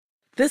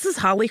This is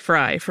Holly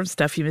Fry from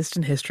Stuff You Missed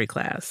in History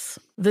Class.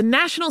 The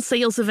national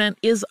sales event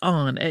is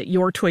on at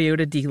your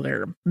Toyota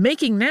dealer,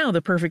 making now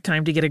the perfect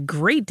time to get a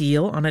great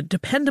deal on a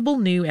dependable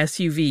new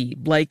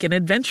SUV, like an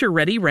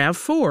adventure-ready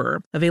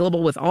RAV4.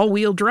 Available with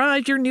all-wheel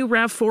drive, your new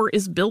RAV4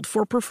 is built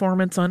for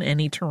performance on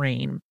any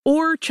terrain.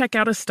 Or check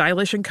out a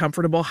stylish and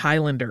comfortable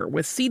Highlander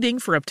with seating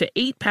for up to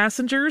 8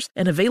 passengers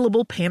and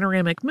available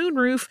panoramic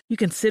moonroof. You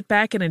can sit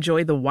back and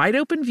enjoy the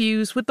wide-open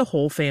views with the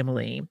whole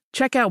family.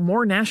 Check out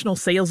more national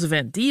sales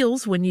event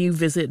deals when you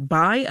visit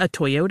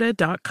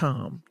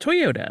buyatoyota.com.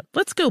 Toyota,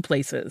 let's go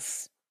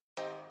places.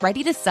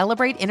 Ready to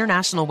celebrate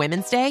International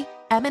Women's Day?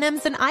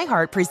 M&M's and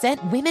iHeart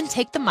present Women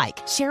Take the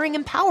Mic, sharing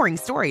empowering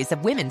stories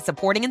of women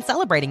supporting and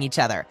celebrating each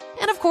other.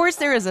 And of course,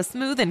 there is a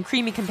smooth and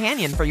creamy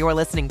companion for your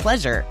listening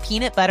pleasure,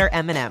 peanut butter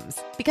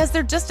M&M's. Because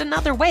they're just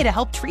another way to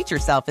help treat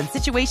yourself in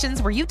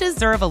situations where you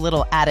deserve a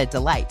little added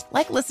delight,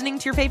 like listening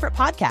to your favorite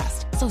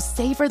podcast. So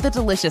savor the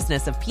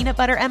deliciousness of peanut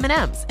butter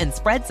M&M's and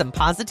spread some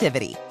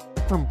positivity.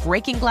 From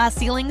breaking glass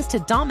ceilings to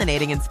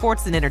dominating in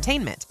sports and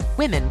entertainment,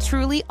 women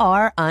truly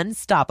are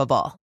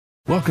unstoppable.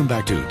 Welcome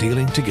back to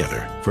Dealing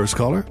Together. First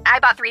caller? I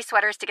bought 3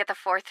 sweaters to get the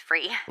 4th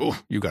free. Oh,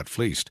 you got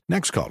fleeced.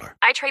 Next caller?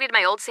 I traded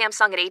my old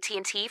Samsung at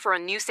AT&T for a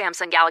new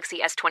Samsung Galaxy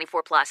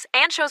S24 Plus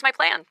and chose my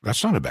plan.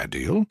 That's not a bad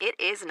deal. It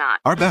is not.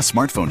 Our best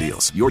smartphone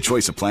deals. Your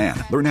choice of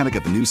plan. Learn how to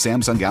get the new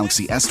Samsung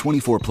Galaxy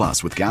S24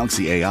 Plus with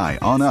Galaxy AI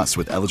on us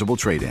with eligible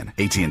trade-in.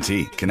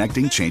 AT&T.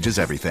 Connecting changes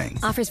everything.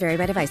 Offers vary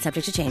by device.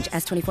 Subject to change.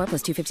 S24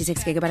 plus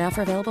 256 gigabyte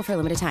offer available for a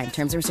limited time.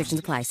 Terms and restrictions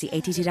apply. See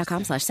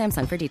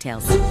att.com/Samsung for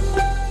details.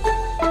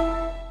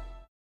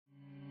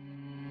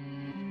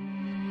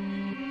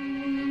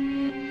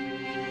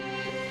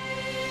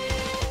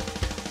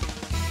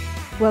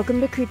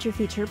 Welcome to Creature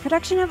Feature,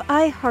 production of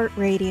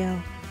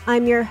iHeartRadio.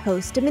 I'm your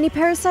host of Mini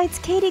Parasites,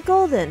 Katie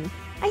Golden.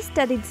 I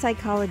studied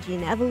psychology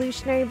and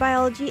evolutionary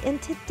biology,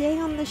 and today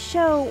on the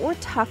show, we're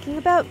talking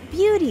about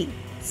beauty,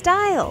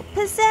 style,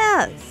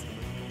 pizzazz.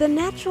 The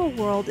natural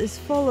world is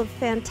full of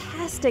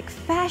fantastic,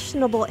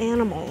 fashionable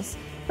animals,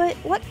 but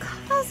what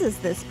causes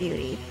this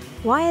beauty?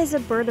 Why is a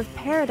bird of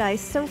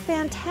paradise so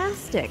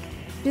fantastic?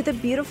 Do the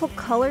beautiful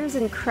colors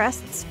and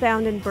crests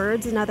found in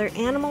birds and other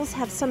animals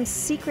have some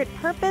secret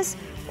purpose,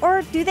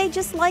 or do they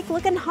just like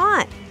looking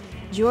hot?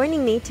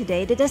 Joining me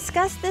today to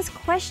discuss this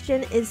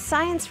question is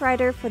science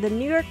writer for the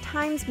New York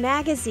Times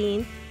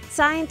Magazine,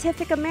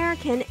 Scientific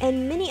American,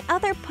 and many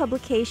other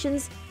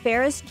publications,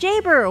 Ferris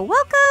Jaber.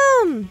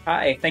 Welcome!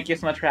 Hi, thank you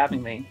so much for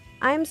having me.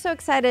 I'm so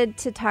excited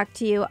to talk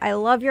to you. I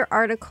love your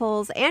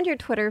articles and your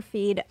Twitter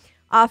feed.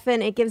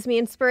 Often it gives me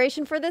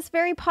inspiration for this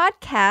very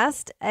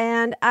podcast,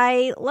 and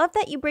I love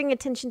that you bring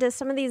attention to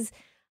some of these.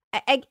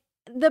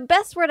 The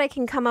best word I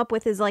can come up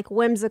with is like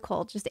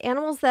whimsical, just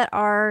animals that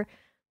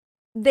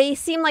they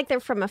seem like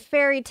they're from a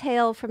fairy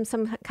tale, from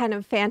some kind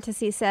of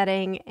fantasy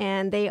setting,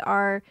 and they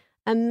are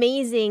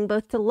amazing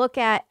both to look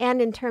at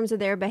and in terms of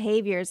their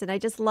behaviors. And I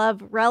just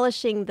love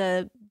relishing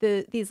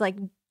these like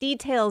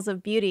details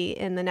of beauty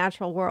in the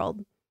natural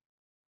world.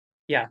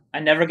 Yeah, I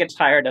never get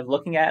tired of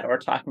looking at or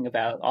talking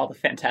about all the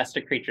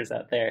fantastic creatures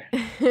out there.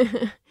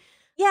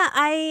 Yeah,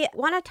 I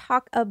want to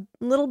talk a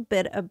little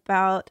bit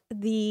about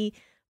the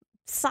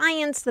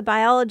science, the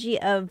biology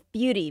of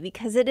beauty,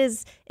 because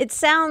it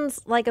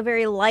sounds like a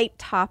very light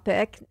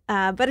topic,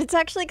 but it's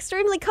actually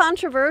extremely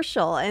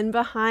controversial and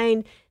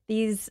behind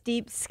these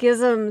deep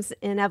schisms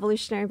in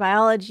evolutionary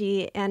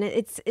biology. And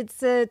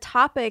it's a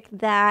topic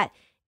that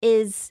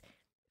is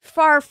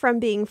far from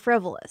being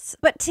frivolous.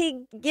 But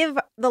to give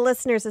the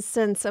listeners a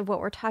sense of what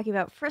we're talking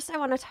about, first I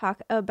want to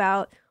talk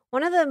about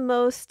one of the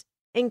most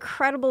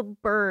incredible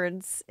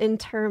birds in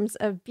terms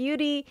of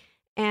beauty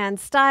and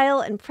style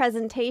and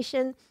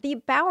presentation,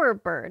 the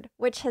bowerbird,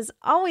 which has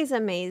always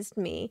amazed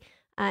me.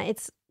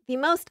 It's the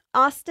most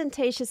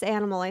ostentatious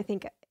animal, I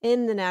think,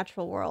 in the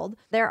natural world.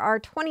 There are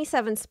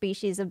 27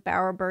 species of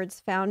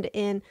bowerbirds found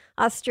in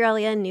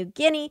Australia and New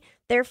Guinea.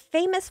 They're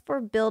famous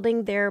for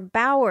building their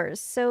bowers.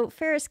 So,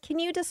 Ferris, can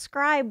you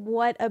describe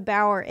what a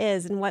bower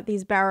is and what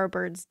these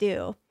bowerbirds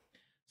do?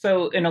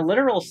 So in a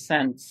literal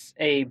sense,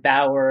 a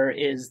bower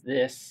is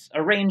this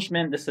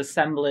arrangement, this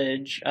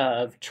assemblage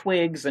of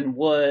twigs and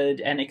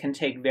wood, and it can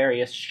take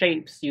various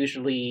shapes.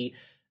 Usually,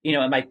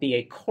 it might be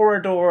a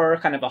corridor,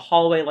 kind of a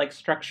hallway-like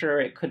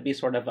structure. It could be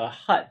sort of a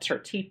hut or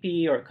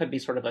teepee, or it could be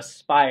sort of a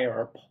spire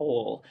or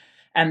pole.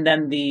 And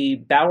then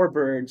the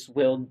bowerbirds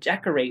will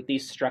decorate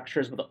these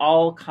structures with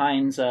all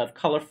kinds of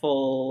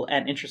colorful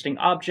and interesting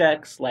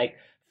objects, like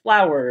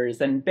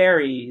flowers and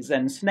berries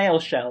and snail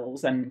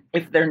shells. And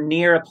if they're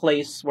near a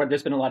place where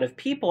there's been a lot of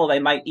people, they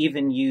might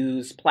even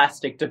use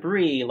plastic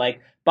debris like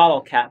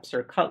bottle caps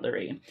or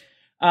cutlery.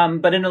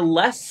 But in a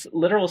less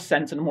literal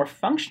sense, in a more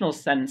functional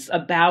sense, a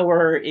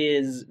bower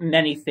is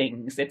many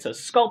things. It's a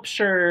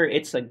sculpture,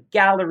 it's a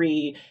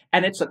gallery,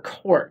 and it's a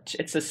court.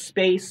 It's a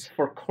space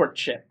for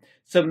courtship.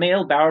 So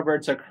male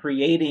bowerbirds are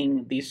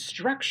creating these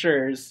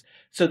structures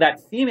so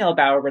that female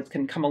bowerbirds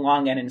can come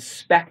along and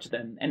inspect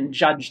them and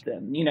judge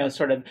them,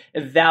 sort of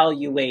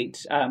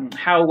evaluate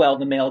how well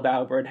the male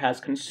bowerbird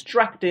has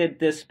constructed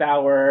this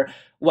bower,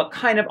 what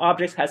kind of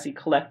objects has he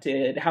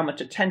collected, how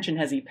much attention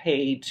has he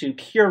paid to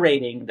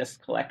curating this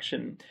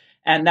collection.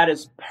 And that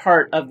is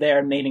part of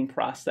their mating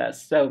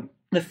process. So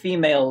the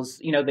females,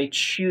 they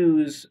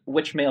choose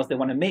which males they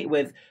want to mate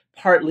with,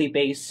 partly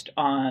based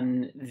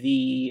on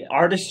the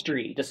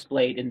artistry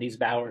displayed in these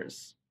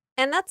bowers.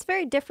 And that's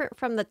very different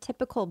from the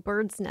typical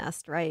bird's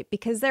nest, right?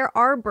 Because there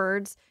are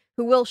birds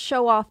who will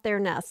show off their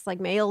nests, like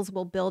males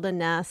will build a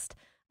nest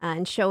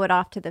and show it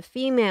off to the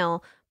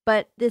female.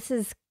 But this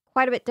is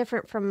quite a bit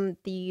different from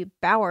the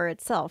bower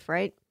itself,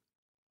 right?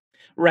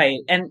 Right.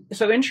 And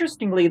so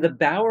interestingly, the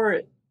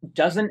bower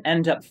doesn't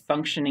end up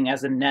functioning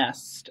as a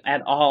nest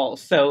at all.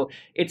 So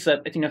it's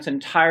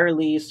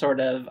entirely sort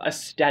of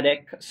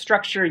aesthetic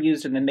structure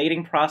used in the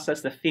mating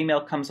process. The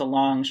female comes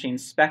along, she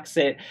inspects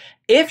it.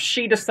 If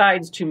she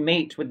decides to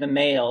mate with the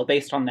male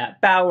based on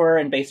that bower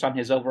and based on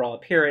his overall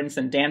appearance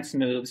and dance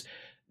moves,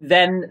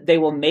 then they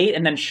will mate,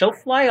 and then she'll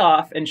fly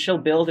off and she'll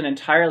build an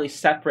entirely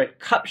separate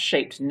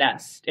cup-shaped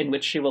nest in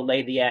which she will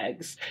lay the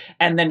eggs.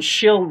 And then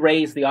she'll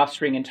raise the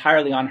offspring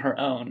entirely on her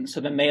own. So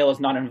the male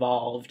is not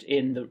involved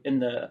in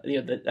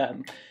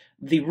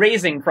the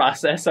raising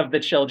process of the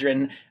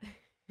children,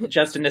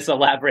 just in this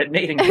elaborate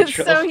mating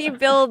ritual. So he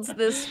builds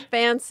this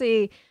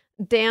fancy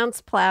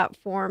dance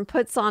platform,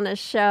 puts on a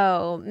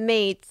show,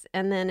 mates,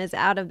 and then is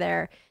out of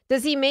there.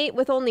 Does he mate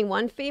with only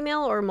one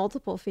female or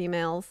multiple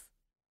females?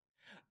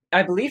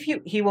 I believe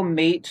he will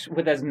mate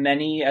with as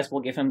many as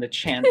will give him the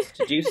chance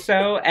to do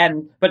so,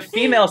 but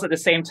females at the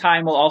same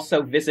time will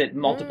also visit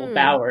multiple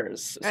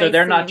bowers. So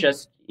they're not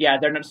just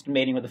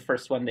mating with the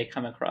first one they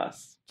come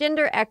across.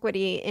 Gender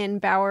equity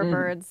in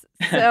bowerbirds.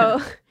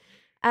 So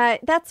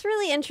that's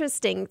really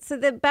interesting. So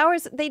the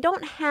bowers, they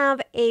don't have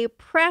a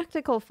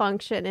practical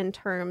function in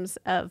terms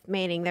of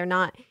mating. They're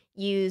not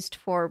used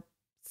for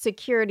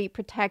security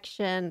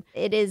protection.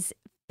 It is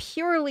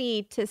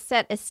purely to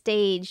set a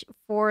stage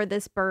for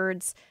this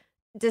bird's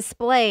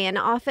display, and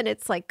often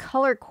it's like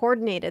color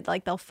coordinated,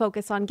 like they'll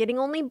focus on getting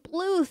only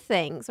blue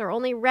things or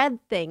only red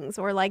things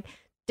or like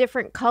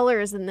different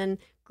colors and then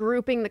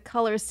grouping the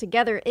colors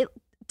together.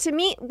 To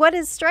me, what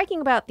is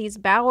striking about these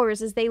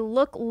bowers is they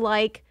look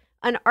like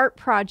an art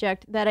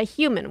project that a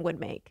human would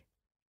make.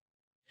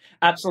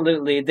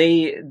 Absolutely.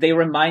 They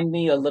remind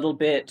me a little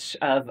bit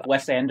of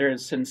Wes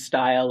Anderson's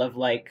style of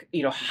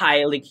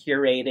highly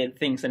curated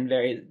things in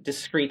very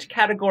discrete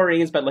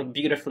categories, but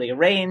beautifully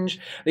arranged.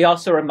 They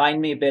also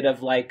remind me a bit of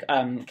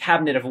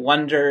Cabinet of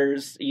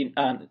Wonders,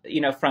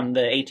 from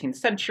the 18th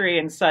century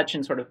and such,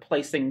 and sort of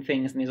placing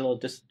things in these little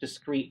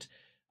discrete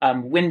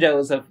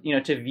windows of,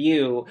 to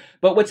view.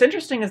 But what's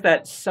interesting is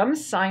that some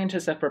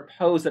scientists have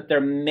proposed that there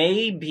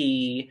may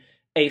be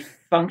a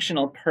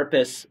functional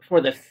purpose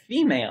for the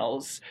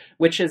females,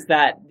 which is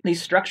that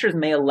these structures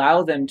may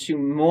allow them to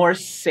more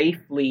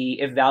safely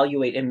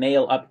evaluate a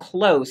male up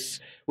close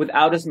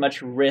without as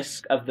much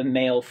risk of the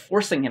male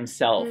forcing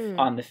himself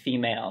on the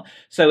female.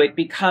 So it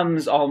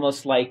becomes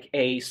almost like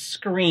a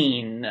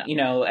screen,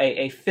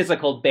 a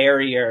physical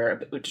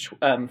barrier,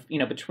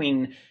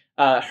 between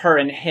her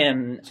and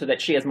him, so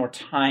that she has more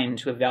time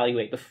to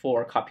evaluate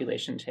before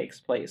copulation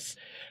takes place.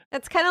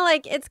 It's kind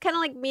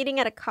of like meeting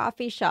at a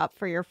coffee shop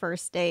for your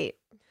first date.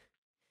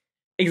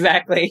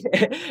 Exactly.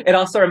 It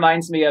also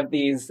reminds me of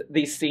these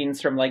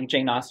scenes from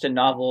Jane Austen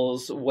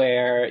novels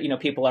where,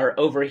 people are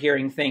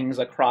overhearing things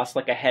across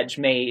a hedge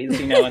maze,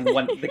 and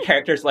the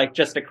character's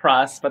just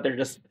across, but they're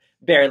just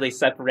barely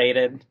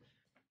separated.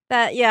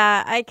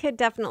 I could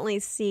definitely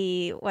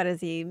see, what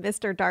is he,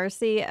 Mr.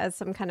 Darcy, as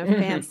some kind of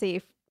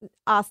fancy,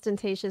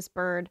 ostentatious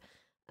bird.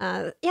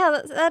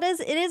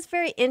 It is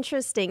very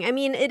interesting. I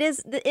mean, it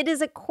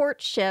is a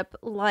courtship.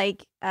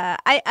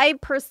 I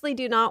personally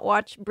do not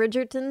watch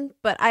Bridgerton,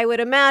 but I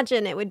would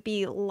imagine it would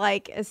be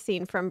like a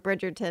scene from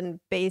Bridgerton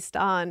based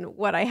on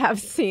what I have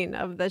seen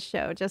of the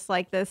show. Just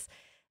like this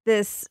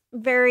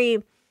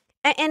very,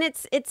 and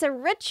it's a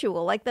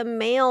ritual. Like the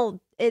male,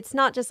 it's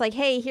not just like,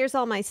 hey, here's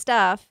all my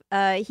stuff.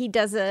 He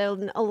does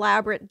an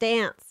elaborate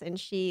dance, and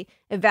she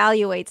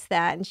evaluates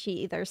that, and she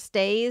either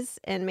stays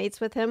and mates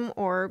with him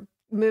or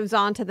moves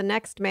on to the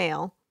next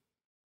male.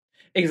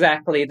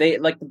 Exactly. They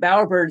the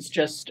bowerbirds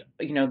just,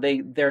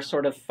 they're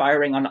sort of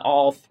firing on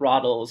all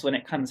throttles when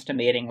it comes to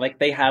mating.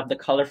 They have the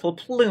colorful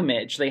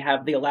plumage, they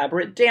have the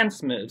elaborate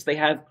dance moves, they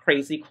have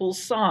crazy cool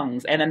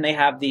songs, and then they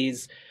have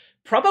these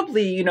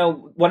probably,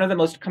 one of the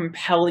most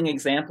compelling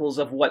examples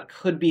of what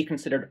could be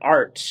considered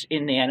art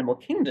in the animal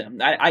kingdom.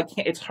 I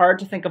can't, it's hard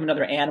to think of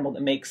another animal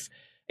that makes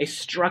a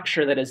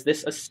structure that is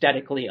this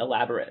aesthetically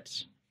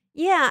elaborate.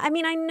 Yeah, I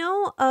mean, I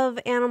know of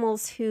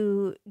animals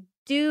who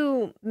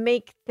do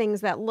make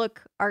things that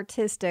look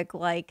artistic,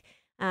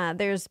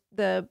 there's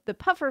the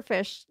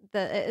pufferfish.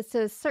 It's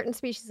a certain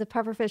species of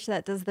pufferfish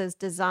that does those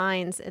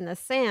designs in the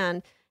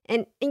sand,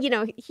 And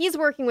he's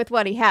working with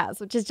what he has,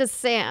 which is just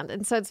sand.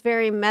 And so it's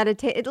very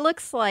It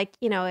looks like,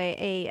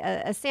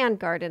 a sand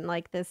garden,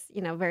 like this,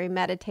 very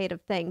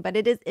meditative thing. But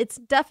it's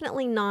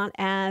definitely not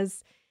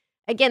as,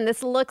 again,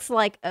 this looks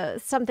like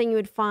something you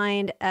would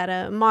find at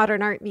a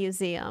modern art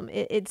museum.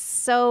 It's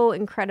so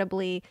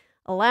incredibly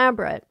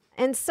elaborate.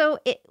 And so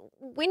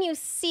when you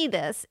see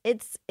this,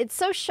 it's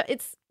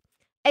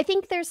I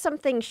think there's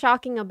something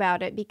shocking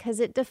about it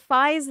because it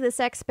defies this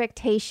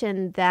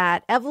expectation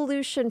that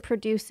evolution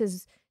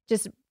produces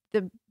just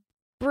the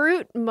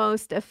brute,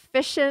 most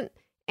efficient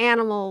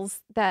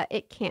animals that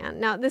it can.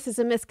 Now, this is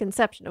a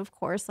misconception, of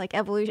course, like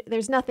evolution.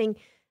 There's nothing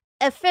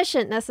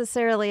efficient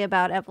necessarily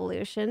about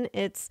evolution.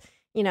 It's,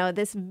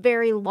 this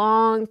very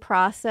long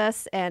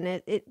process, and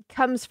it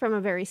comes from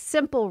a very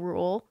simple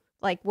rule,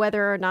 like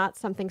whether or not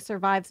something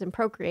survives and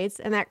procreates,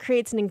 and that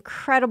creates an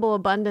incredible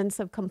abundance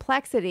of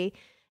complexity.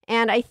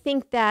 And I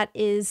think that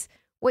is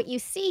what you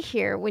see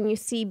here when you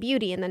see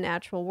beauty in the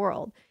natural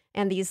world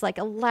and these like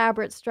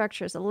elaborate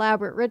structures,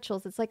 elaborate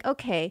rituals. It's like,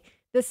 okay,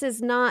 this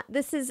is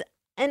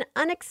an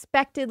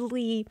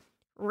unexpectedly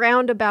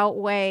roundabout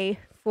way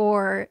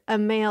for a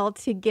male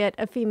to get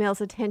a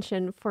female's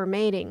attention for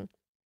mating.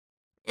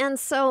 And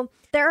so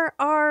there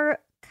are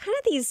kind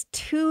of these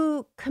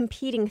two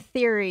competing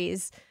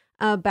theories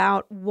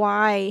about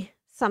why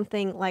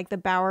something like the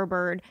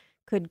bowerbird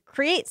could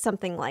create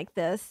something like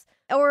this.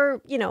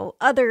 Or,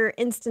 other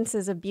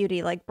instances of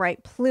beauty like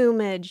bright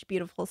plumage,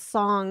 beautiful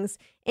songs,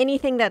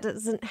 anything that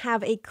doesn't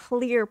have a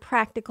clear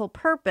practical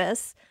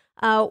purpose.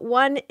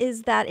 One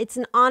is that it's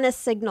an honest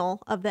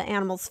signal of the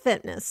animal's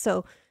fitness.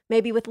 So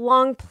maybe with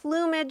long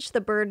plumage, the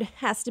bird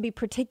has to be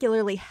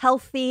particularly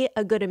healthy,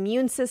 a good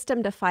immune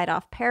system to fight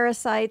off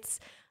parasites.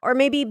 Or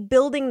maybe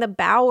building the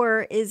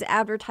bower is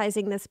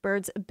advertising this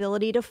bird's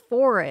ability to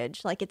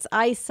forage, like its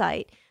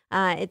eyesight,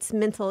 its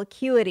mental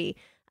acuity.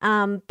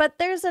 But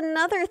there's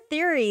another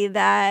theory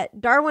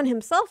that Darwin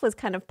himself was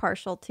kind of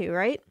partial to,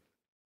 right?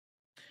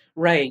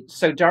 Right.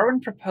 So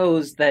Darwin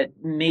proposed that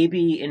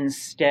maybe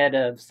instead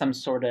of some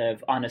sort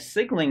of honest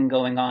signaling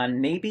going on,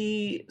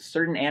 maybe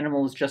certain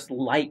animals just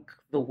like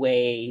the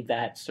way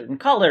that certain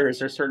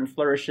colors or certain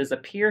flourishes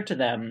appear to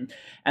them,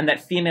 and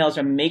that females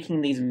are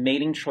making these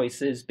mating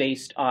choices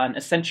based on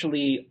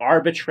essentially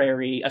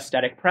arbitrary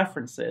aesthetic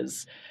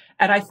preferences.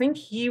 And I think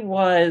he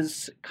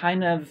was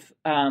kind of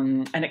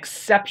an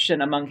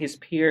exception among his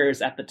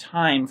peers at the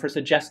time for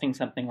suggesting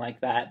something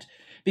like that,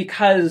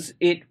 because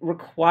it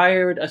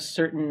required a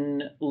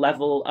certain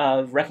level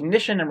of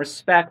recognition and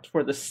respect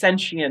for the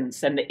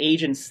sentience and the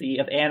agency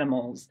of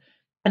animals.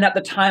 And at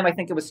the time, I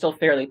think it was still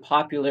fairly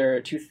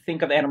popular to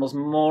think of animals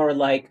more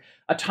like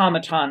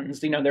automatons.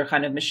 They're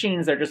kind of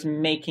machines. They're just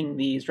making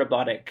these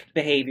robotic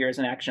behaviors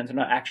and actions. They're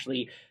not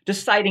actually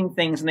deciding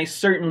things. And they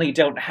certainly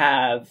don't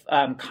have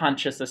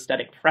conscious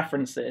aesthetic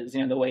preferences,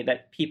 the way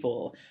that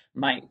people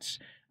might.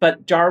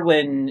 But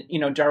Darwin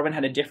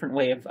had a different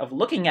way of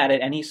looking at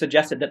it. And he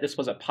suggested that this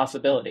was a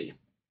possibility.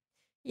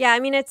 Yeah,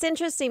 I mean, it's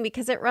interesting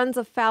because it runs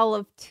afoul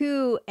of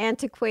two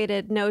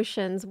antiquated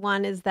notions.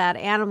 One is that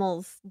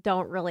animals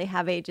don't really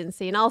have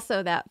agency, and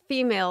also that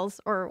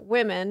females or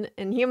women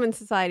in human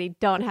society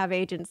don't have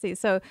agency.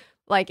 So,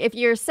 like, if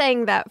you're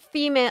saying that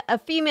a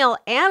female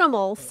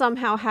animal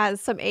somehow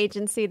has some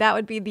agency, that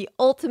would be the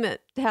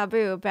ultimate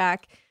taboo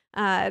back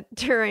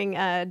during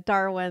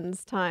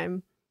Darwin's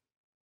time.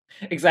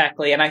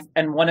 Exactly,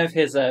 and one of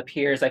his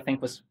peers, I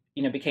think,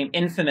 became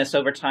infamous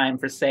over time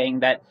for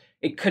saying that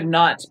it could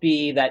not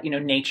be that,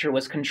 nature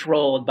was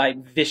controlled by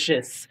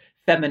vicious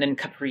feminine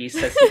caprice,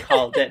 as he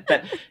called it,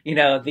 that,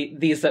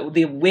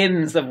 the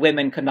whims of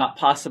women could not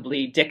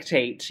possibly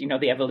dictate,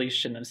 the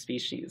evolution of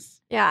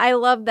species. Yeah, I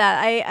love that.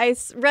 I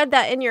read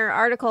that in your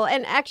article,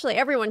 and actually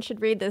everyone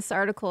should read this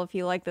article if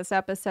you like this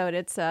episode.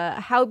 It's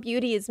How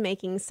Beauty is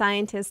Making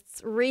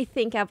Scientists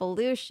Rethink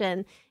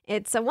Evolution.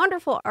 It's a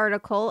wonderful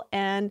article,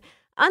 and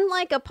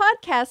unlike a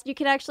podcast, you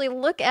can actually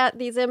look at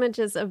these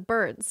images of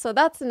birds. So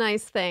that's a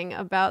nice thing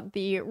about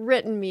the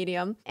written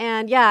medium.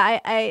 And yeah,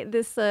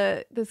 this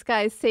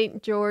guy,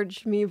 St.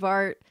 George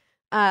Mivart,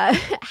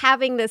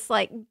 having this,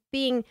 like,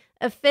 being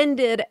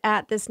offended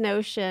at this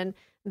notion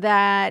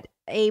that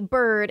a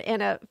bird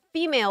and a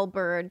female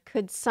bird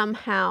could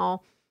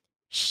somehow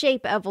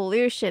shape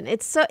evolution.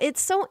 It's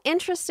so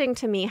interesting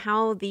to me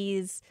how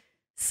these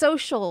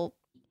social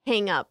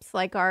hang-ups,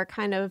 like our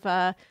kind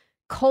of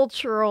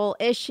cultural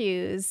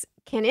issues,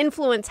 can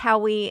influence how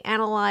we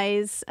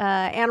analyze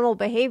animal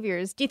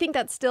behaviors. Do you think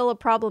that's still a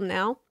problem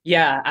now?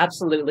 Yeah,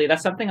 absolutely.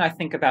 That's something I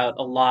think about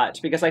a lot,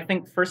 because I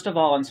think, first of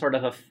all, on sort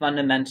of a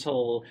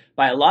fundamental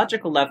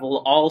biological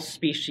level, all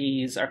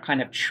species are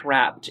kind of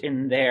trapped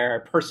in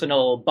their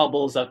personal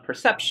bubbles of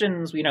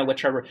perceptions,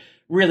 which are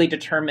really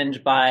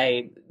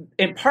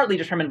partly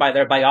determined by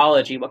their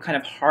biology. What kind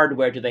of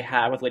hardware do they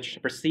have with which to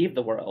perceive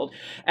the world?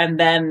 And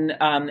then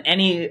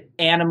any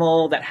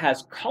animal that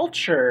has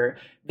culture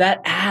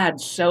that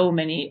adds so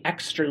many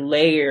extra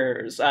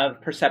layers of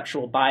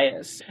perceptual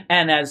bias.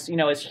 And as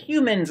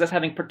humans, as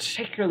having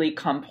particularly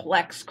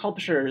complex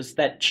cultures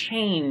that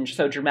change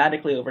so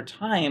dramatically over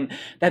time,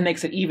 that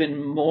makes it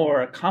even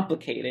more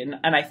complicated.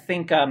 And I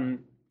think,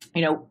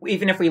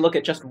 even if we look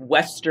at just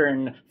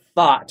Western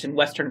thought and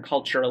Western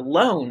culture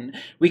alone,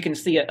 we can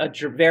see a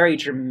very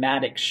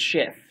dramatic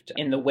shift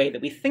in the way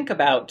that we think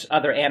about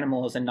other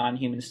animals and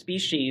non-human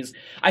species.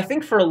 I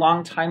think for a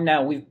long time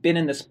now, we've been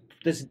in this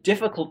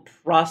difficult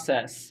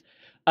process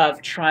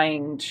of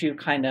trying to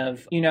kind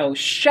of,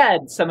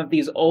 shed some of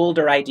these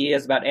older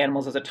ideas about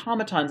animals as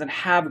automatons and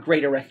have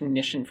greater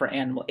recognition for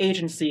animal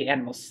agency,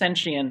 animal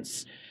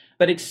sentience.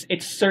 But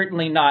it's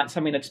certainly not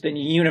something that's been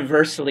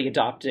universally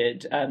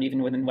adopted,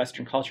 even within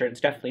Western culture. It's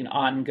definitely an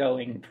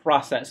ongoing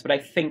process. But I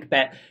think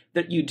that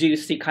you do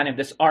see kind of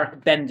this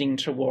arc bending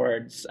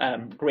towards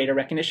greater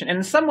recognition. And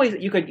in some ways,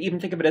 you could even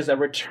think of it as a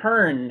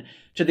return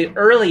to the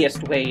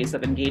earliest ways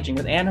of engaging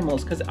with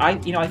animals. Because I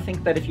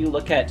think that if you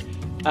look at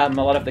a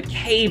lot of the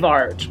cave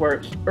art,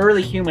 where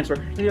early humans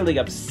were clearly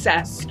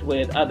obsessed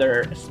with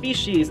other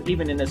species,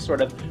 even in this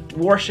sort of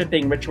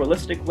worshipping,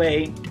 ritualistic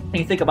way. And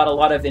you think about a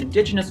lot of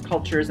indigenous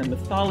cultures and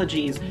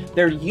mythologies,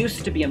 there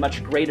used to be a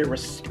much greater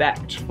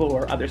respect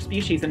for other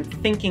species and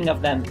thinking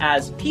of them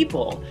as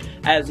people,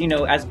 as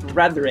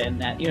brethren,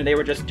 that, they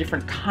were just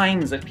different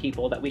kinds of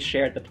people that we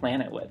shared the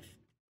planet with.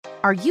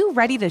 Are you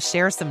ready to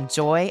share some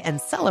joy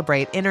and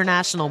celebrate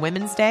International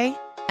Women's Day?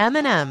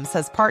 M&M's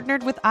has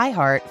partnered with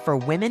iHeart for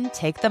Women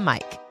Take the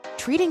Mic,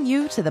 treating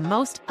you to the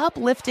most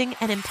uplifting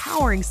and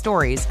empowering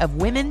stories of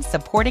women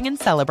supporting and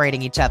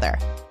celebrating each other.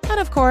 And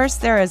of course,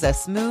 there is a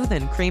smooth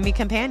and creamy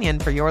companion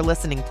for your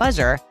listening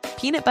pleasure,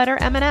 peanut butter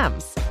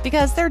M&M's,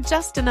 because they're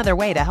just another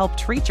way to help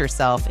treat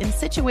yourself in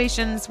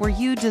situations where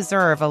you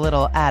deserve a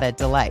little added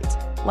delight,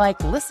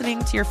 like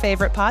listening to your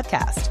favorite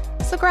podcast.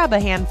 So grab a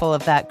handful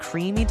of that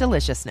creamy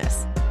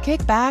deliciousness.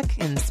 Kick back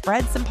and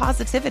spread some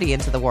positivity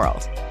into the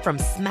world. From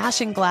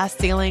smashing glass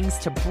ceilings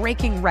to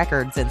breaking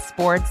records in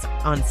sports,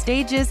 on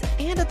stages,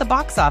 and at the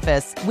box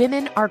office,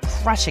 women are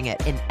crushing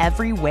it in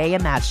every way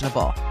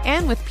imaginable.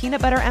 And with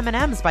peanut butter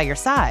M&M's by your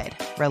side,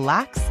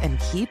 relax and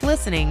keep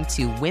listening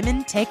to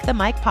Women Take the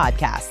Mic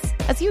podcasts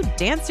as you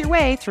dance your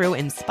way through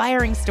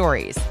inspiring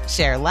stories,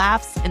 share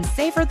laughs, and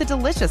savor the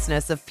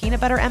deliciousness of peanut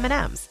butter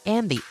M&M's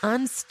and the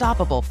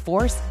unstoppable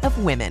force of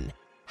women.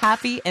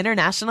 Happy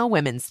International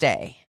Women's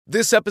Day.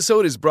 This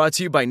episode is brought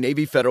to you by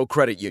Navy Federal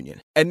Credit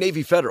Union. At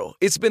Navy Federal,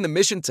 it's been the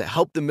mission to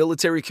help the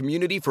military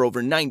community for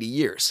over 90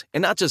 years.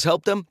 And not just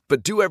help them,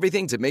 but do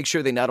everything to make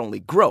sure they not only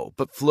grow,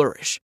 but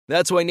flourish.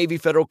 That's why Navy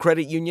Federal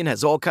Credit Union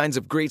has all kinds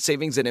of great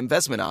savings and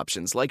investment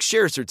options like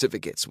share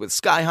certificates with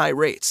sky-high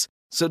rates.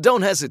 So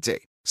don't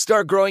hesitate.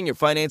 Start growing your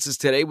finances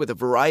today with a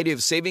variety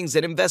of savings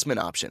and investment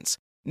options.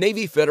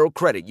 Navy Federal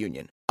Credit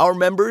Union. Our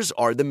members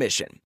are the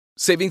mission.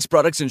 Savings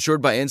products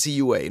insured by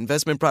NCUA.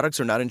 Investment products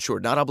are not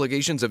insured, not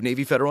obligations of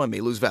Navy Federal and may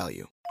lose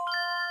value.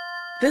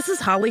 This is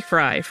Holly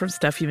Fry from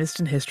Stuff You Missed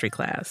in History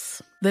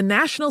Class. The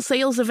national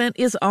sales event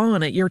is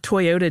on at your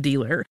Toyota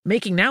dealer,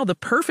 making now the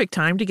perfect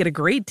time to get a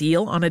great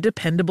deal on a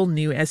dependable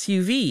new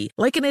SUV,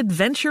 like an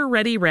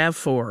adventure-ready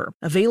RAV4.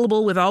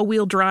 Available with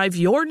all-wheel drive,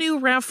 your new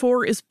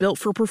RAV4 is built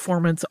for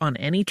performance on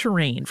any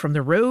terrain, from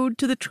the road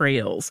to the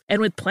trails.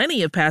 And with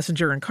plenty of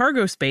passenger and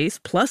cargo space,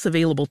 plus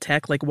available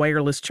tech like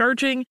wireless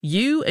charging,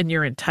 you and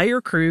your entire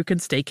crew can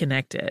stay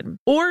connected.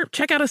 Or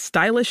check out a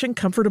stylish and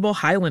comfortable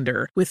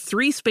Highlander with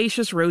 3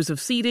 spacious rows of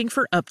seating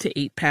for up to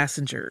 8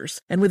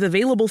 passengers. And with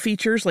available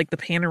features like the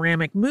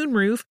panoramic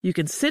moonroof, you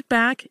can sit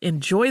back,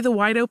 enjoy the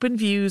wide open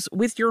views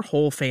with your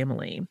whole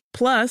family.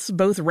 Plus,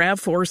 both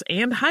RAV4s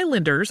and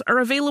Highlanders are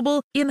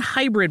available in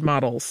hybrid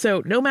models,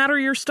 so no matter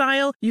your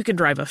style, you can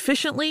drive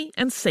efficiently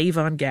and save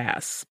on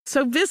gas.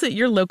 So visit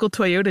your local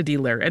Toyota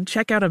dealer and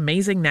check out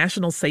amazing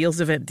national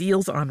sales event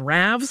deals on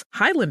RAVs,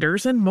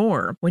 Highlanders, and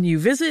more when you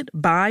visit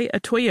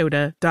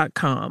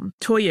buyatoyota.com.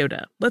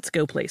 Toyota, let's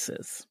go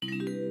places.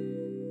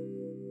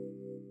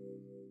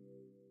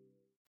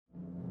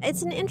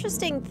 It's an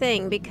interesting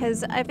thing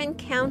because I've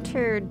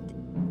encountered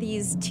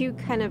these two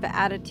kind of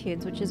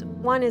attitudes, which is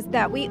one is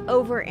that we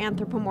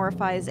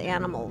over-anthropomorphize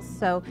animals.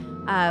 So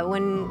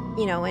when,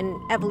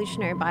 in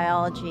evolutionary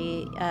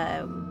biology,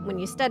 when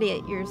you study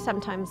it, you're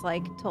sometimes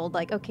told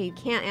okay, you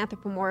can't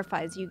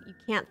anthropomorphize. You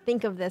can't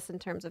think of this in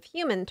terms of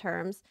human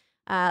terms.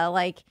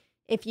 Like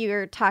if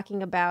you're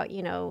talking about,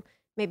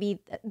 maybe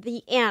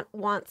the ant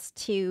wants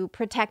to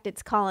protect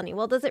its colony.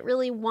 Well, does it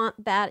really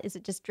want that? Is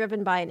it just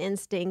driven by an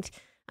instinct?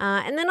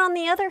 And then on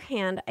the other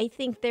hand, I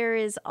think there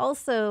is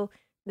also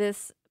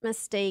this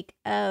mistake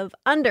of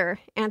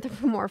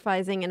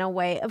under-anthropomorphizing in a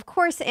way. Of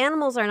course,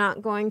 animals are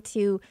not going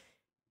to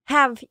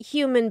have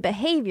human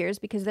behaviors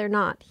because they're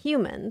not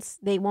humans.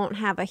 They won't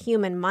have a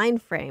human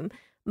mind frame.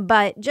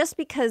 But just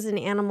because an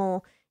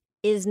animal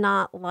is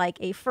not like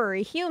a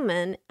furry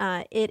human,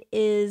 it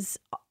is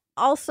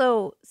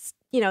also,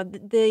 all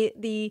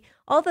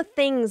the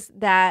things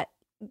that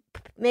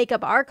make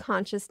up our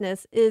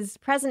consciousness is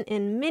present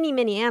in many,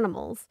 many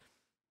animals.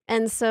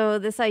 And so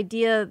this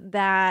idea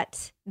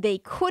that they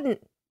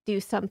couldn't do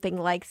something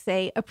like,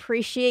 say,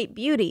 appreciate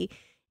beauty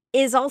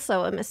is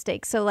also a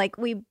mistake. So like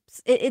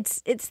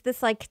it's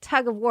this like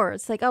tug of war.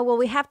 It's like, oh, well,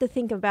 we have to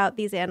think about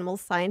these animals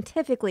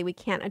scientifically. We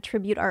can't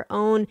attribute our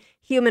own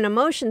human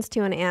emotions to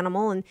an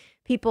animal. And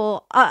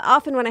people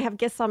often when I have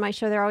guests on my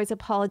show, they're always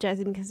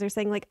apologizing because they're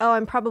saying like, oh,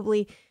 I'm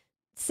probably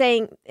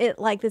saying it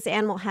like this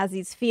animal has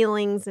these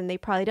feelings and they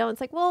probably don't.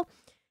 It's like, well,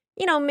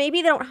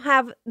 maybe they don't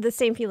have the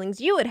same feelings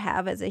you would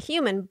have as a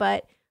human,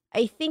 but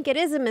I think it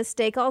is a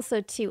mistake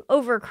also to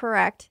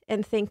overcorrect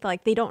and think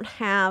like they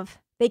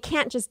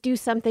can't just do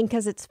something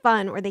because it's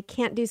fun, or they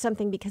can't do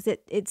something because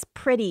it's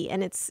pretty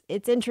and it's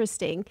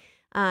interesting.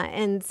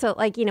 And so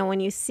like, when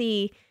you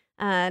see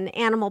an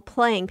animal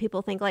playing,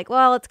 people think like,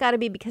 well, it's got to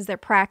be because they're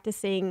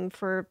practicing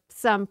for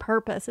some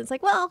purpose. It's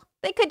like, well,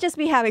 they could just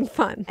be having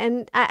fun.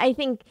 And I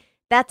think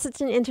that's such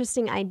an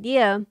interesting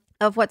idea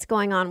of what's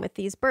going on with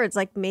these birds.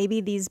 Like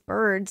maybe these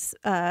birds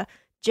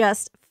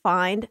just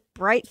find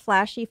bright,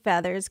 flashy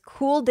feathers,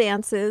 cool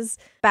dances,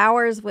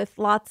 bowers with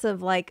lots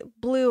of like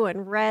blue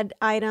and red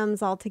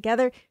items all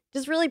together,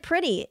 just really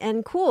pretty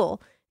and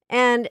cool.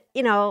 And,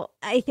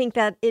 I think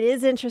that it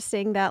is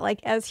interesting that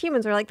like as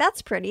humans we're like,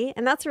 that's pretty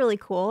and that's really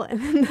cool.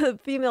 And then the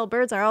female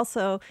birds are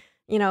also,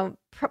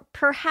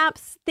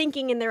 perhaps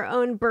thinking in their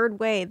own bird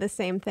way the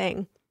same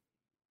thing.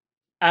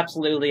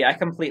 Absolutely. I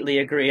completely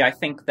agree. I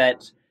think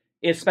that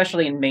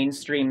especially in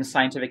mainstream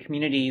scientific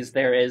communities,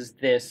 there is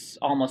this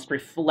almost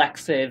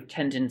reflexive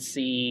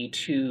tendency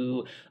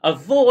to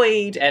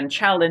avoid and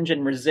challenge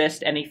and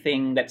resist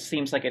anything that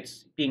seems like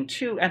it's being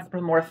too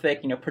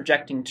anthropomorphic,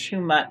 projecting too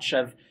much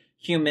of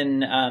human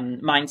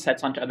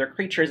mindsets onto other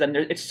creatures. And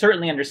it's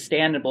certainly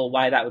understandable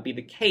why that would be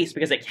the case,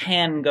 because it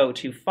can go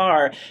too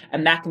far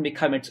and that can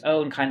become its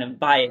own kind of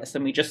bias.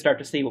 And we just start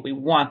to see what we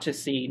want to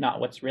see, not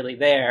what's really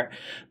there.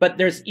 But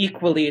there's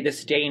equally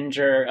this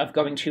danger of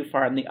going too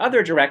far in the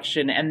other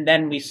direction. And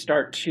then we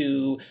start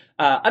to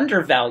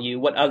undervalue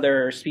what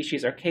other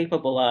species are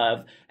capable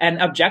of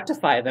and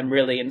objectify them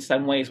really in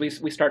some ways.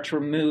 We start to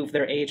remove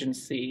their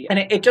agency. And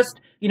it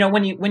just,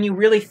 when you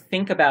really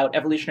think about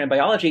evolutionary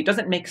biology, it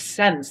doesn't make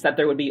sense that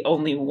there would be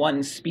only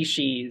one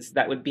species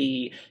that would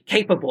be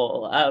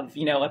capable of,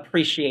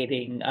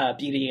 appreciating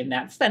beauty in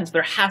that sense.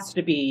 There has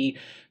to be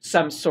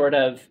some sort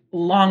of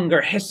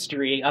longer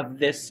history of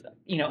this,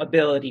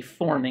 ability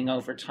forming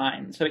over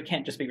time. So it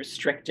can't just be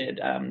restricted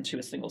to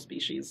a single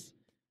species.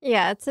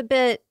 Yeah, it's a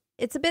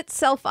bit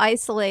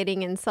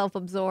self-isolating and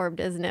self-absorbed,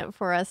 isn't it,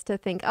 for us to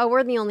think, oh,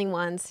 we're the only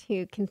ones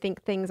who can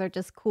think things are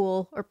just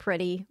cool or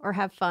pretty or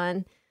have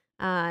fun.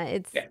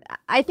 It's,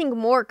 I think,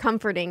 more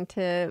comforting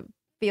to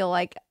feel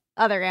like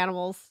other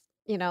animals,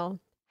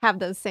 have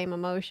those same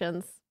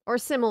emotions or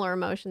similar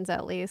emotions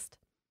at least.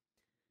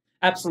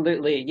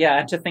 Absolutely. Yeah.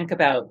 And to think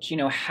about,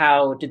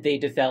 how did they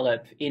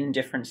develop in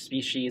different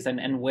species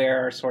and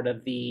where sort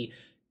of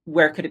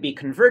where could it be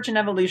convergent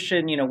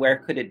evolution? Where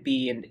could it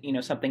be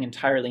in, something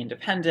entirely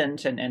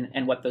independent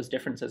and what those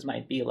differences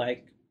might be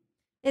like?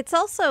 It's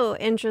also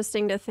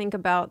interesting to think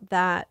about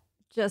that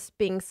just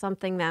being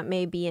something that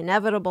may be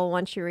inevitable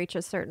once you reach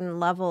a certain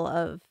level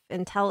of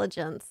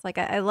intelligence. Like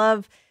I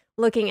love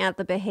looking at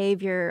the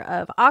behavior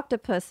of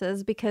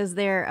octopuses because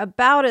they're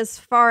about as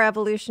far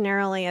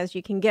evolutionarily as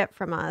you can get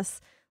from us.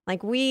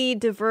 Like we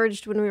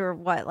diverged when we were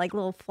like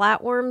little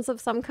flatworms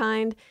of some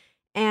kind.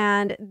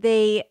 And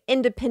they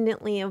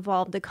independently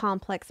evolved a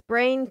complex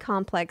brain,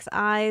 complex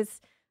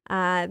eyes.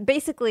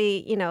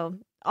 Basically,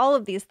 all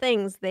of these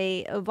things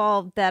they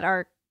evolved that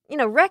are,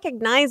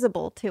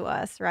 recognizable to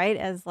us, right?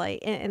 As like,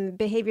 and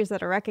behaviors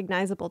that are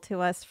recognizable to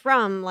us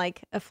from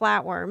like a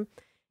flatworm.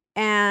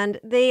 And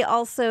they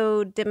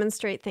also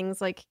demonstrate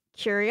things like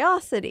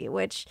curiosity,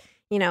 which,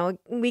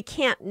 we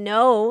can't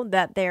know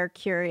that they're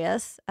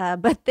curious,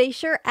 but they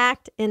sure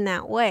act in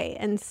that way.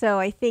 And so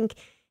I think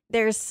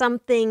there's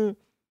something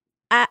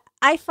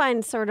I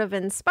find sort of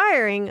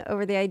inspiring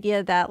over the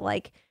idea that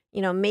like,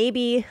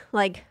 maybe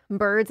like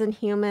birds and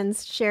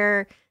humans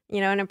share,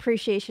 an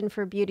appreciation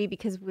for beauty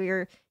because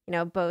we're,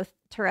 both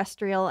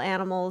terrestrial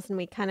animals and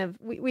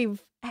we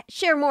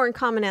share more in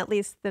common at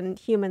least than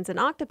humans and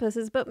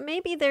octopuses. But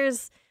maybe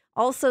there's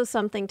also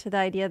something to the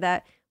idea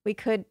that we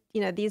could,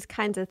 these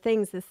kinds of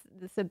things, this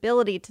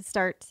ability to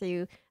start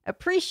to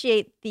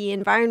appreciate the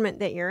environment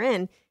that you're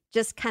in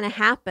just kind of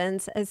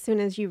happens as soon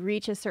as you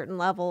reach a certain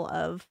level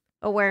of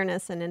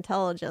awareness and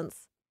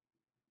intelligence.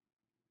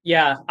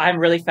 Yeah, I'm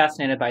really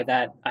fascinated by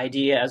that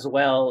idea as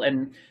well.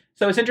 And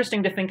so it's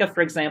interesting to think of,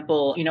 for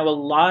example, a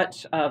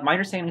lot of my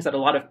understanding is that a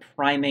lot of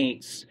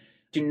primates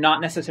do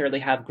not necessarily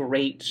have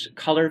great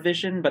color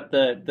vision, but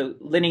the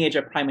lineage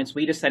of primates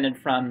we descended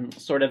from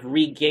sort of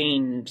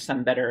regained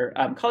some better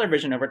color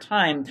vision over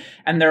time.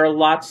 And there are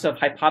lots of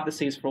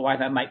hypotheses for why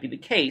that might be the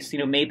case.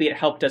 Maybe it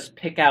helped us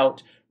pick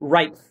out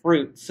ripe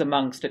fruits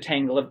amongst a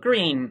tangle of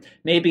green.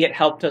 Maybe it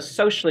helped us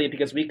socially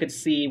because we could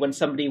see when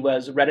somebody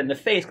was red in the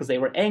face because they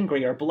were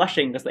angry or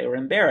blushing because they were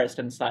embarrassed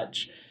and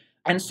such.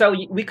 And so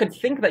we could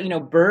think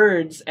that,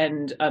 birds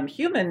and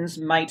humans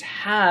might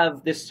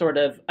have this sort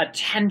of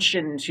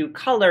attention to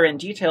color and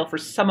detail for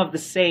some of the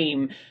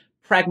same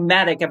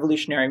pragmatic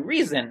evolutionary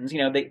reasons,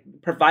 they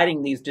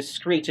providing these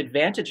discrete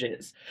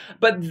advantages.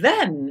 But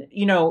then,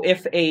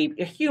 if a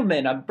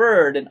human, a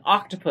bird, an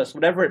octopus,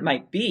 whatever it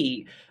might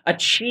be,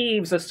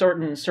 achieves a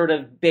certain sort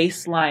of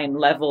baseline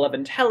level of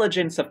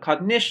intelligence, of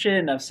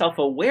cognition, of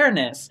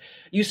self-awareness,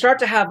 you start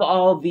to have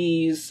all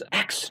these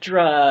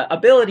extra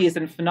abilities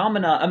and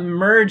phenomena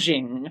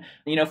emerging,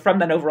 from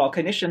that overall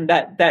cognition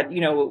that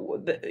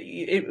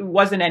it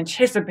wasn't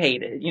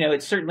anticipated.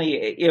 It's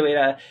certainly,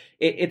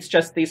 it's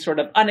just these sort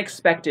of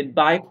unexpected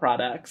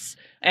byproducts.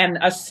 And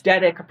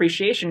aesthetic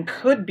appreciation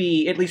could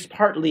be at least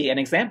partly an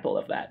example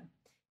of that.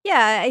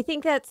 Yeah, I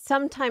think that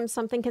sometimes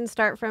something can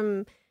start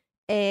from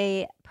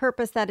a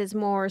purpose that is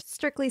more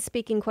strictly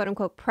speaking, quote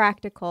unquote,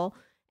 practical,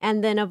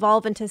 and then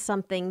evolve into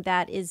something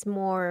that is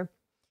more,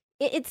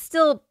 it's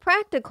still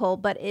practical,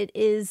 but it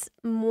is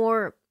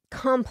more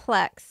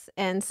complex.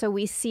 And so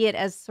we see it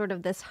as sort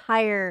of this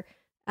higher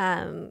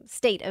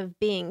state of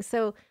being.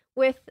 So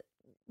with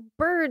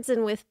birds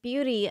and with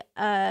beauty,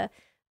 I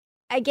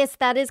guess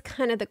that is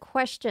kind of the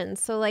question.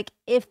 So like,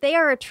 if they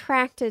are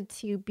attracted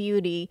to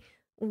beauty,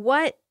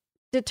 what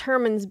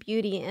determines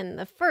beauty in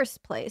the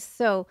first place?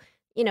 So,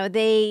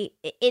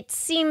 it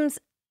seems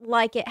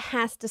like it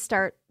has to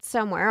start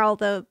somewhere,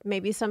 although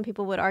maybe some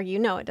people would argue,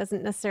 no, it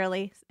doesn't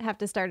necessarily have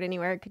to start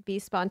anywhere. It could be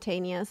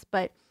spontaneous,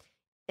 but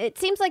it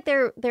seems like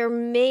there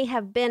may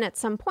have been at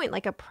some point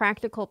like a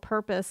practical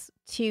purpose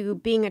to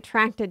being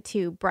attracted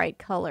to bright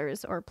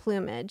colors or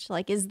plumage.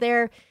 Like, is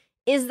there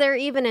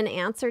even an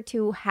answer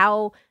to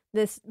how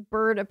this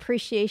bird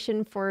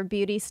appreciation for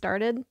beauty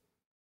started?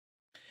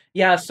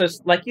 Yeah, so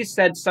like you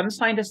said, some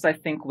scientists, I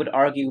think, would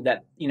argue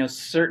that,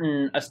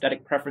 certain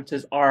aesthetic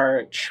preferences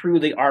are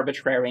truly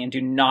arbitrary and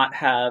do not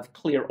have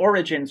clear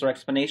origins or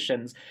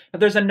explanations. But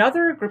there's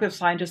another group of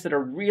scientists that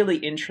are really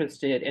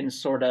interested in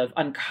sort of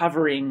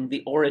uncovering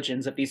the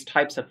origins of these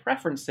types of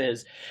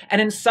preferences. And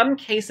in some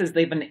cases,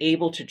 they've been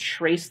able to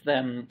trace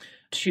them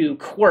to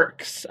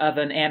quirks of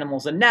an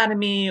animal's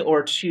anatomy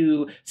or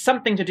to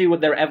something to do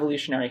with their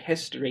evolutionary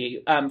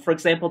history. For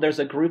example, there's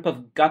a group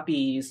of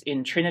guppies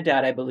in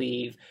Trinidad, I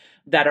believe,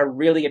 that are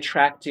really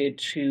attracted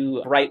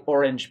to bright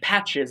orange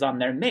patches on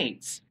their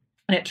mates.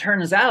 And it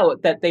turns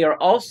out that they are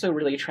also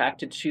really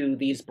attracted to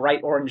these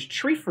bright orange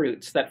tree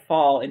fruits that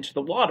fall into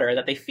the water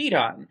that they feed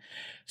on.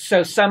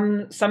 So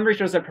some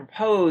researchers have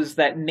proposed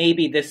that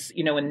maybe this,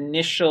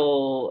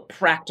 initial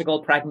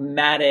practical,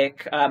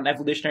 pragmatic,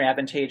 evolutionary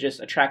advantageous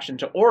attraction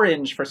to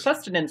orange for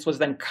sustenance was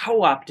then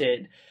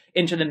co-opted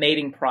into the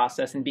mating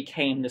process and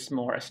became this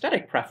more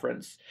aesthetic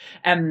preference.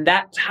 And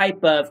that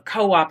type of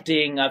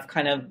co-opting, of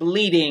kind of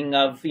bleeding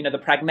of,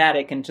 the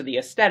pragmatic into the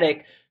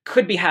aesthetic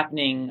could be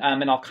happening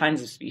in all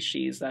kinds of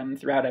species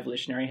throughout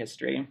evolutionary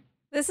history.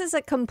 This is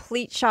a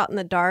complete shot in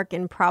the dark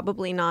and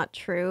probably not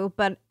true,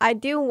 but I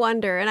do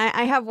wonder, and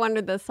I have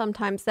wondered this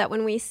sometimes, that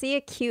when we see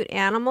a cute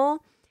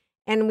animal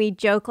and we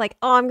joke like,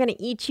 oh, I'm going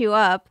to eat you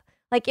up,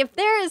 like if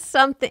there is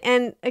something,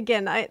 and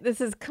again, this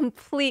is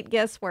complete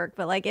guesswork,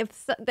 but like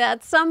if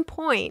at some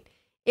point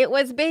it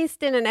was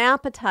based in an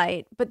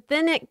appetite, but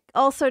then it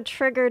also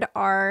triggered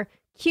our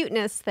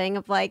cuteness thing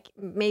of like,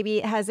 maybe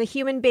it has a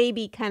human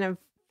baby kind of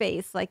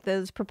face, like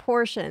those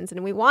proportions,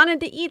 and we wanted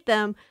to eat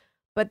them,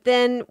 but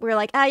then we're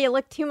like, you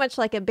look too much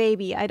like a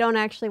baby. I don't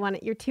actually want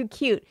it. You're too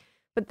cute.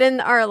 But then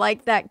our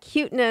like that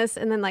cuteness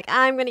and then like,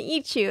 I'm going to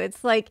eat you.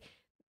 It's like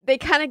they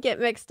kind of get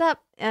mixed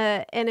up.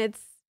 And it's,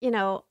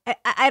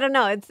 I don't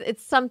know.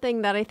 It's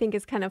something that I think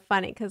is kind of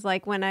funny because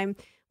like when I'm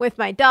with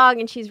my dog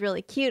and she's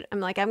really cute, I'm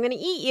like, I'm going to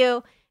eat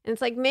you. And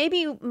it's like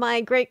maybe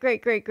my great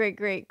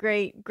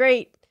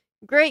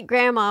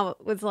grandma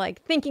was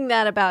like thinking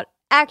that about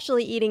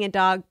actually eating a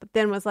dog, but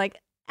then was like,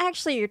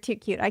 actually, you're too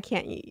cute. I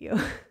can't eat you.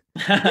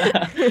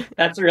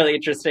 That's really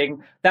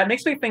interesting. That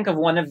makes me think of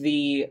one of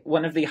the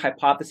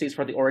hypotheses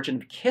for the origin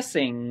of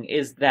kissing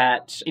is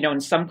that,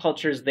 in some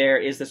cultures there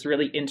is this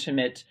really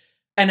intimate,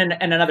 and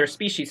in other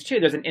species too,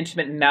 there's an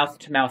intimate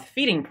mouth-to-mouth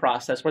feeding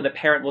process where the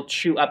parent will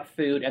chew up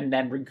food and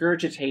then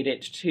regurgitate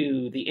it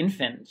to the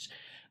infant.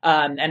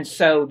 And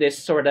so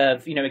this sort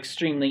of,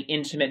 extremely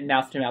intimate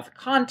mouth-to-mouth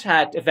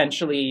contact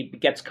eventually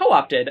gets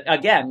co-opted,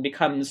 again,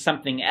 becomes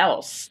something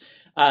else.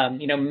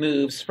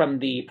 Moves from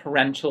the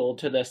parental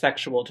to the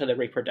sexual to the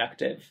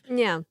reproductive.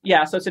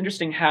 Yeah. So it's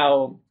interesting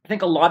how I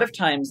think a lot of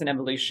times in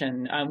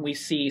evolution, we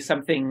see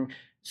something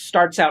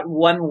starts out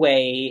one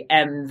way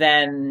and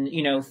then,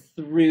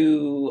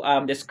 through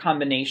this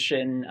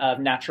combination of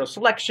natural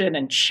selection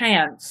and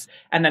chance,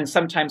 and then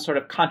sometimes sort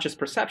of conscious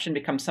perception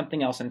becomes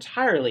something else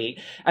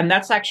entirely. And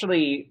that's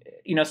actually,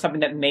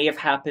 something that may have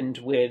happened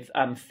with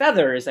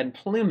feathers and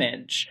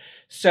plumage.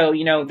 So,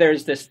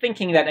 there's this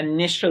thinking that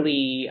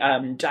initially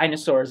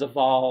dinosaurs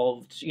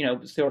evolved,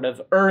 sort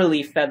of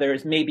early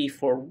feathers, maybe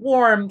for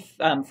warmth,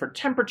 for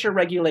temperature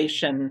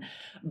regulation,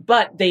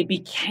 but they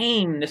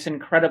became this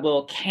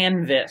incredible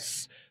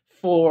canvas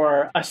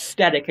for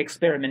aesthetic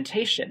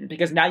experimentation,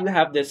 because now you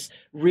have this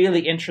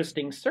really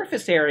interesting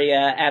surface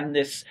area and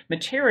this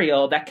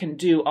material that can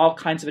do all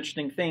kinds of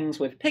interesting things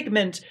with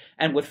pigment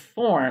and with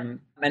form.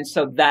 And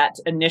so that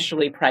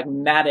initially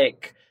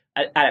pragmatic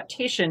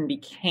adaptation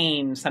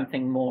became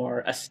something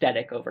more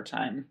aesthetic over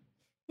time.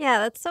 Yeah,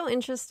 that's so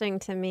interesting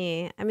to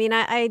me. I mean,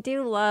 I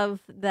do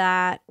love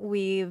that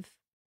we've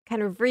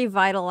kind of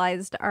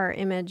revitalized our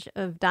image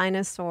of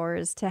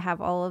dinosaurs to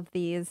have all of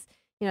these,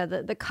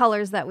 the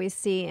colors that we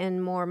see in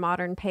more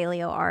modern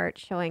paleo art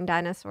showing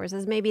dinosaurs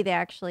as maybe they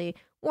actually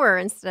were,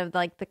 instead of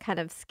like the kind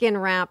of skin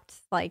wrapped,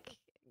 like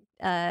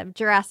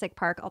Jurassic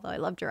Park, although I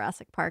love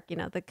Jurassic Park,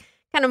 the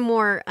kind of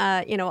more,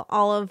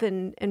 olive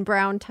and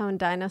brown toned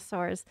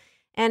dinosaurs.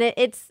 And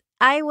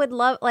I would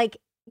love, like,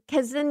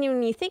 because then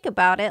when you think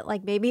about it,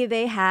 like maybe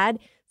they had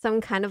some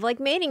kind of like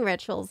mating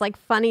rituals, like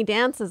funny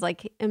dances,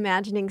 like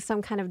imagining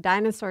some kind of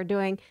dinosaur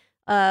doing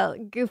a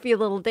goofy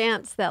little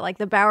dance that like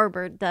the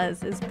bowerbird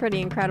does is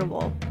pretty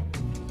incredible.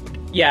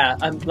 Yeah,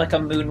 like a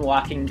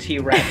moonwalking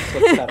T-Rex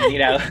with some,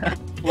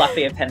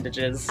 fluffy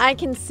appendages. I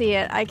can see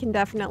it. I can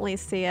definitely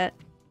see it.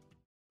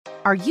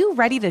 Are you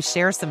ready to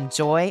share some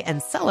joy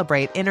and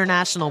celebrate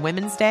International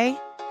Women's Day?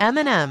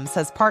 M&M's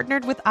has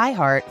partnered with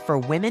iHeart for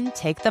Women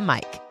Take the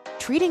Mic,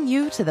 treating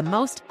you to the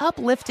most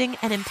uplifting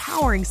and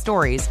empowering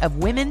stories of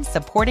women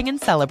supporting and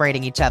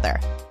celebrating each other.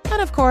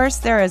 And of course,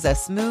 there is a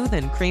smooth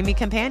and creamy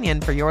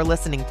companion for your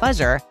listening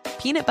pleasure,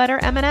 peanut butter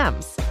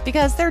M&Ms,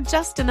 because they're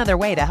just another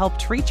way to help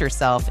treat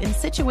yourself in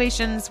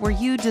situations where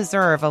you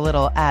deserve a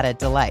little added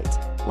delight,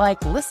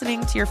 like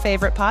listening to your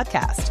favorite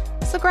podcast.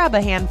 So grab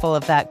a handful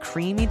of that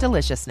creamy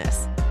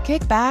deliciousness.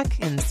 Kick back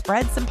and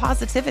spread some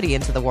positivity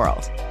into the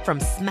world.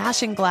 From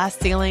smashing glass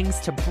ceilings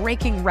to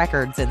breaking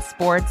records in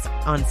sports,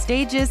 on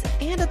stages,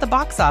 and at the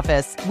box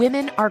office,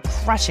 women are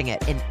crushing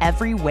it in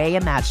every way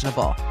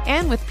imaginable.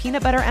 And with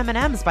peanut butter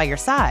M&Ms by your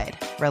side,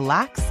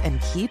 relax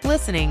and keep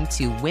listening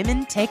to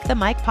Women Take the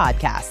Mic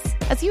podcasts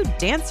as you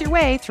dance your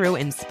way through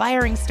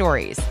inspiring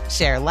stories,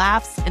 share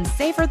laughs, and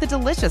savor the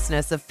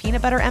deliciousness of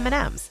peanut butter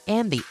M&Ms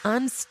and the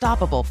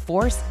unstoppable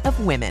force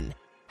of women.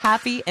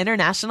 Happy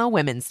International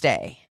Women's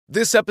Day.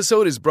 This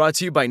episode is brought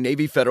to you by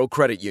Navy Federal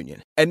Credit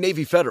Union. At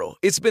Navy Federal,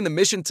 it's been the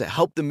mission to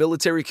help the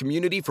military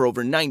community for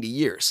over 90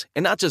 years.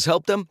 And not just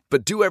help them,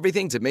 but do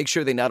everything to make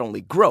sure they not only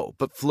grow,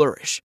 but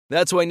flourish.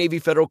 That's why Navy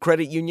Federal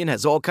Credit Union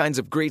has all kinds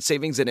of great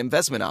savings and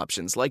investment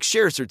options like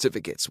share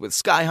certificates with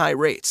sky-high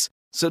rates.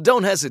 So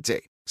don't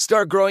hesitate.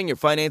 Start growing your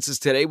finances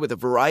today with a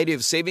variety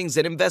of savings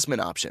and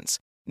investment options.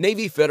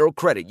 Navy Federal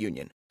Credit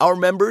Union. Our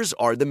members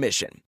are the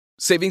mission.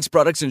 Savings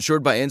products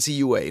insured by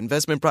NCUA.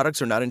 Investment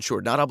products are not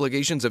insured, not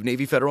obligations of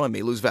Navy Federal and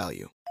may lose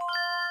value.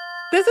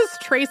 This is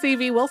Tracy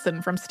V.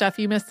 Wilson from Stuff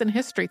You Missed in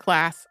History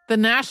Class. The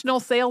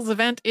national sales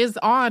event is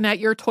on at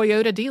your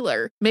Toyota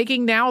dealer,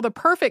 making now the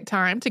perfect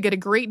time to get a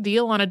great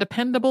deal on a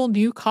dependable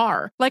new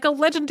car. Like a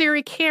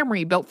legendary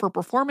Camry built for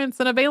performance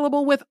and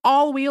available with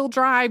all-wheel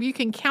drive, you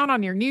can count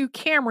on your new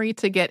Camry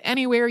to get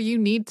anywhere you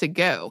need to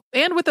go.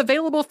 And with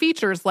available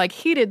features like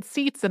heated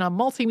seats and a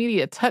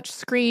multimedia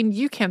touchscreen,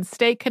 you can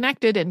stay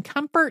connected in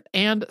comfort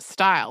and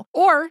style.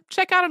 Or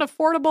check out an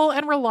affordable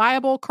and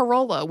reliable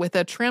Corolla with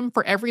a trim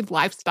for every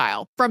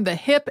lifestyle. From the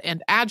hip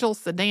and agile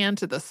sedan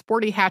to the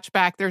sporty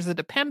hatchback, there's a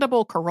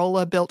dependable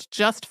Corolla built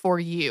just for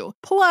you.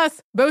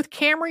 Plus, both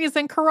Camrys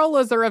and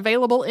Corollas are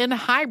available in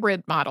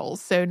hybrid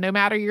models, so no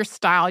matter your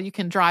style, you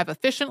can drive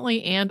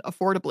efficiently and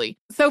affordably.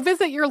 So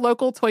visit your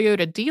local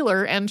Toyota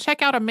dealer and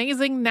check out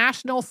amazing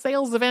national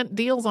sales event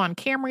deals on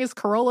Camrys,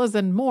 Corollas,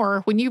 and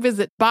more when you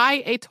visit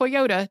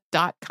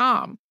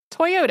buyatoyota.com.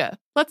 Toyota,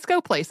 let's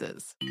go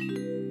places.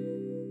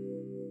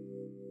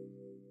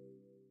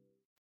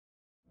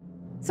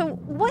 So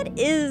what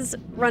is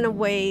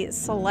runaway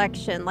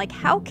selection? Like,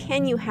 how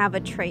can you have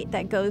a trait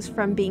that goes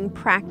from being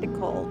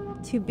practical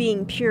to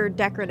being pure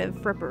decorative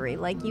frippery?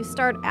 Like, you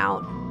start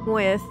out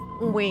with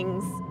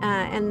wings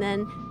and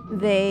then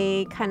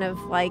they kind of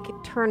like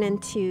turn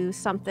into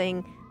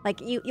something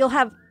like you'll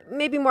have,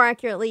 maybe more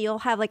accurately, you'll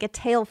have like a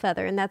tail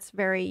feather, and that's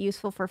very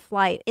useful for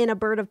flight. In a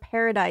bird of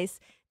paradise,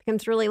 it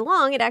becomes really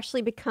long, it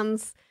actually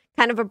becomes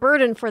kind of a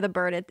burden for the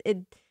bird. It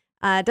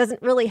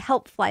doesn't really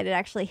help flight. It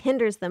actually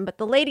hinders them, but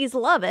the ladies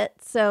love it.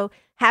 So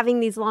having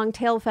these long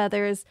tail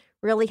feathers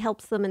really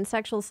helps them in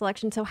sexual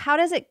selection. So how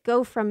does it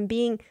go from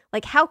being,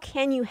 like, how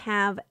can you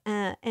have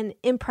an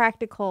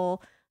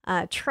impractical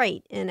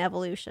trait in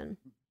evolution?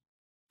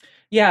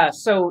 Yeah,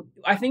 so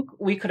I think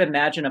we could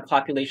imagine a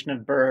population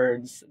of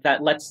birds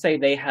that, let's say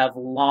they have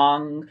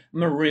long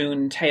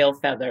maroon tail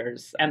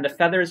feathers, and the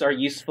feathers are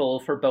useful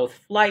for both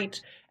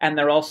flight, and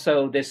they're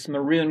also this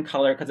maroon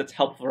color because it's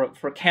helpful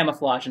for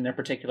camouflage in their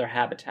particular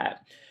habitat.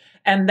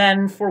 And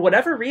then for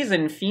whatever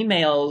reason,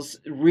 females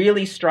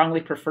really strongly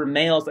prefer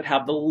males that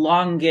have the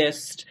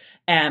longest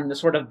and the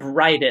sort of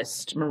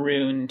brightest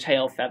maroon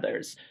tail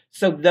feathers.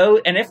 So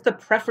and if the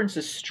preference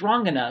is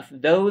strong enough,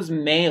 those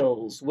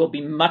males will be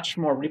much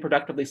more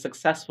reproductively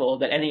successful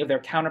than any of their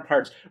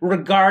counterparts,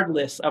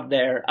 regardless of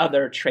their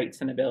other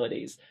traits and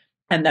abilities.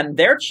 And then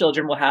their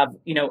children will have,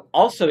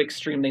 also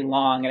extremely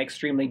long and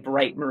extremely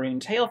bright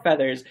maroon tail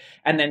feathers.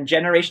 And then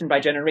generation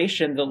by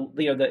generation,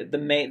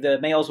 the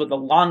males with the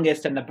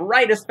longest and the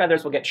brightest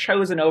feathers will get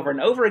chosen over and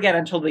over again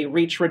until they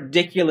reach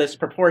ridiculous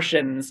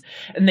proportions.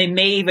 And they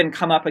may even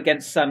come up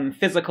against some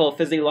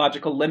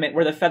physiological limit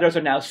where the feathers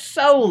are now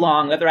so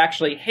long that they're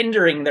actually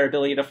hindering their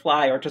ability to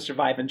fly or to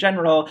survive in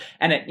general.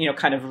 And it,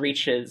 kind of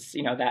reaches,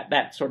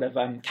 that sort of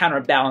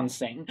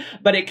counterbalancing.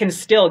 But it can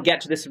still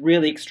get to this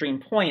really extreme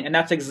point, and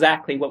that's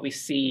exactly what we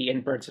see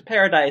in birds of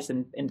paradise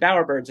and in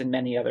bowerbirds and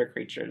many other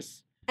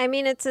creatures. I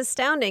mean, it's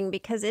astounding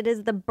because it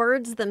is the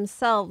birds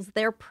themselves,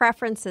 their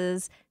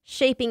preferences,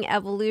 shaping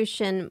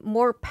evolution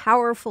more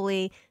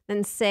powerfully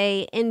than,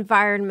 say,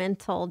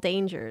 environmental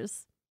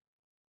dangers.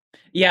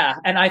 Yeah,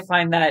 and I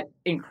find that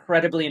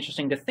incredibly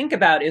interesting to think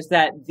about, is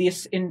that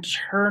this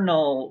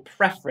internal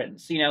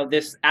preference,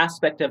 this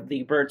aspect of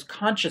the bird's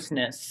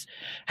consciousness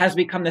has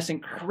become this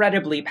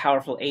incredibly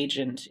powerful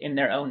agent in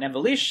their own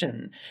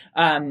evolution,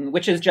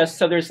 which is just,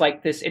 so there's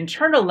like this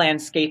internal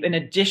landscape in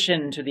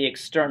addition to the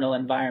external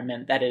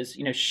environment that is,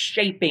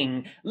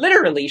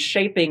 literally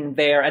shaping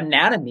their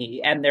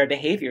anatomy and their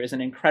behaviors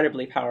in an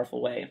incredibly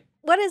powerful way.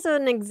 What is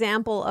an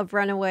example of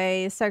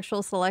runaway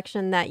sexual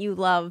selection that you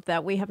love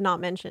that we have not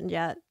mentioned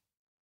yet?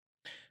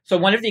 So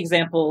one of the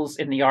examples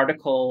in the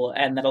article,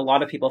 and that a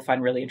lot of people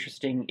find really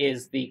interesting,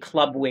 is the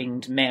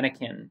club-winged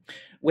manakin,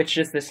 which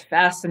is this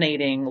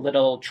fascinating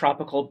little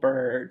tropical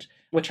bird,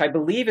 which I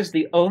believe is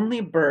the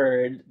only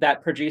bird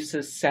that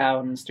produces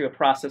sounds through a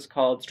process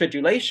called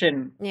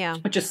stridulation,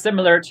 which is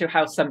similar to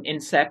how some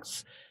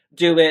insects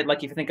do it.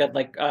 Like if you think of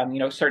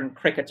certain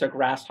crickets or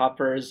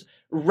grasshoppers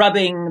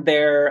rubbing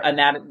their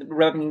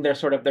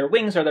sort of their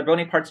wings or their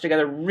bony parts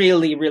together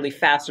really, really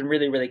fast and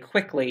really, really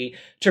quickly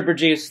to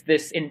produce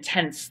this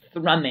intense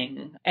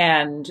thrumming.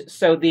 And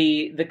so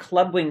the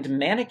club-winged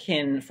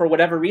manakin, for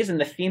whatever reason,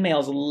 the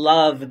females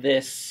love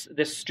this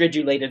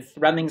stridulated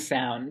thrumming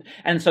sound.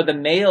 And so the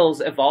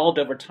males evolved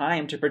over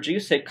time to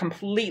produce it,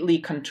 completely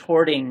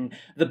contorting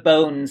the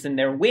bones in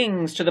their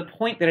wings to the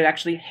point that it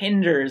actually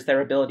hinders their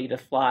ability to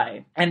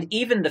fly. And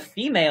even the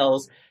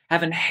females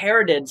have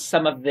inherited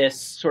some of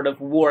this sort of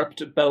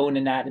warped bone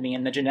anatomy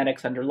and the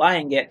genetics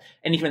underlying it,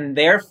 and even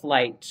their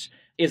flight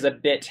is a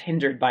bit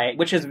hindered by it,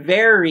 which is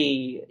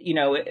very,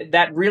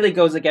 that really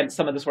goes against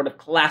some of the sort of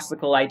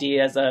classical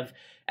ideas of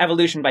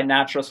evolution by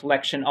natural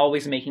selection,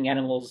 always making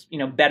animals,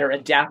 better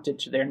adapted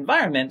to their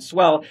environments.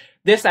 Well,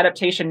 this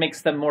adaptation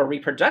makes them more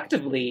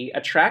reproductively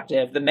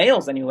attractive, the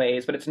males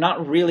anyways, but it's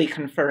not really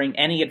conferring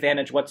any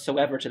advantage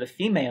whatsoever to the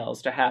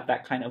females to have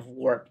that kind of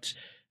warped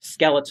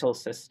skeletal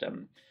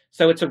system.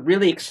 So it's a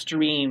really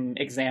extreme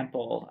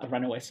example of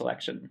runaway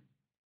selection.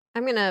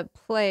 I'm going to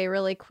play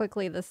really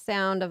quickly the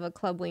sound of a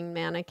club-winged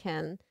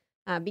manakin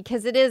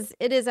because it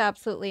is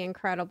absolutely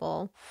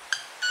incredible.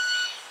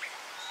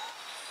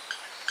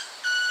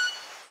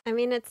 I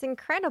mean, it's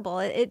incredible.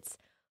 It's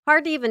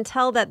hard to even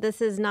tell that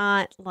this is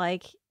not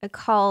like a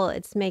call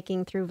it's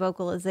making through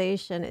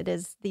vocalization. It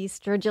is the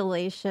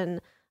stridulation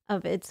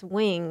of its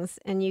wings.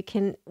 And you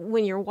can,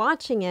 when you're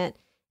watching it,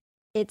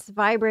 it's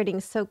vibrating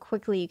so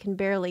quickly you can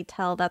barely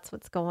tell that's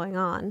what's going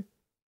on.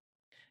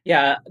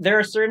 Yeah, there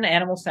are certain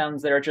animal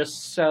sounds that are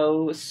just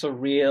so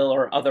surreal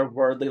or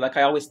otherworldly. Like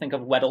I always think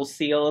of Weddell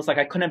seals. Like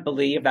I couldn't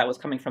believe that was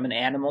coming from an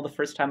animal the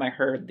first time I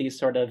heard these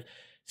sort of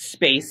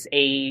space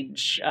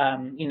age,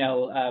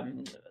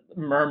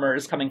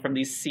 murmurs coming from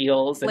these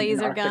seals in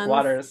Arctic guns.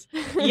 Waters.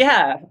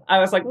 Yeah, I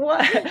was like,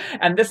 what?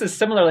 And this is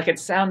similar. Like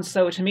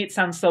to me, it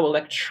sounds so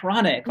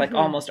electronic, like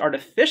almost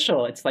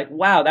artificial. It's like,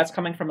 wow, that's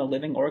coming from a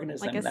living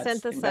organism. Like a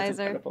synthesizer. That's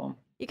incredible.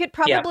 You could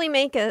probably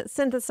make a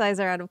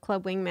synthesizer out of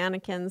club-winged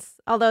manakins,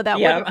 although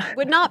that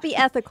would not be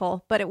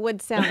ethical, but it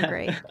would sound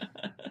great.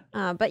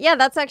 But yeah,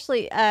 that's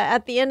actually,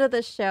 at the end of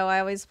the show,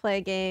 I always play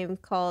a game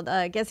called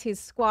Guess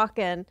Who's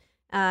Squawking',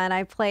 and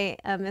I play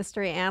a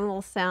mystery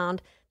animal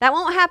sound. That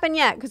won't happen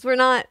yet because we're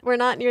not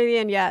near the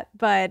end yet,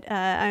 but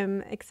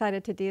I'm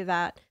excited to do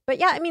that. But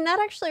yeah, I mean, that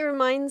actually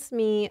reminds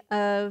me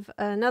of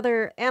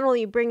another animal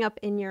you bring up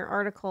in your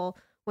article,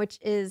 which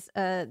is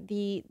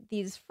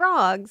these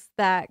frogs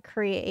that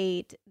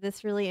create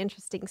this really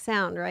interesting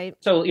sound, right?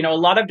 So, a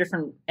lot of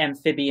different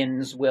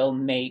amphibians will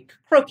make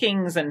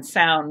croakings and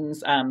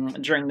sounds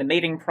during the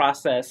mating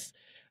process.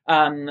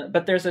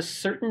 But there's a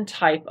certain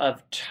type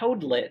of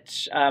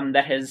toadlet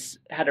that has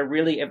had a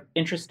really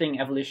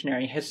interesting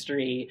evolutionary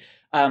history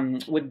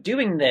with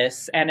doing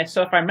this. And if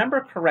I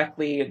remember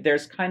correctly,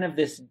 there's kind of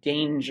this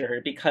danger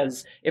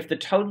because if the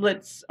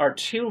toadlets are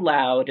too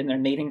loud in their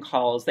mating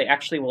calls, they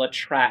actually will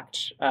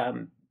attract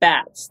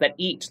bats that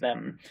eat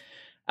them.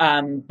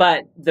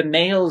 But the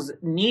males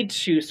need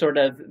to sort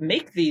of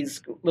make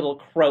these little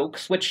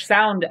croaks, which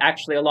sound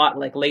actually a lot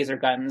like laser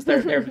guns.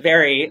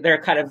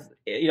 They're kind of,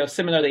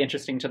 similarly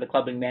interesting to the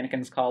club-winged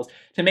manakin's calls,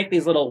 to make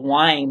these little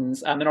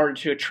whines in order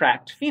to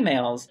attract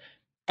females.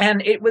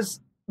 And it was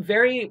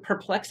very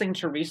perplexing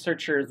to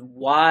researchers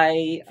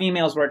why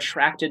females were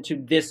attracted to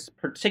this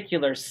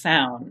particular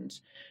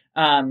sound.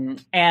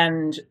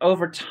 And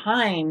over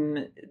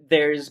time,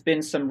 there's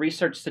been some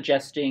research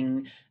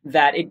suggesting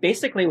that it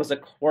basically was a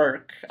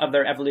quirk of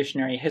their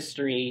evolutionary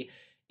history,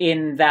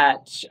 in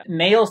that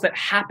males that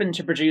happened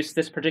to produce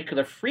this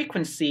particular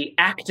frequency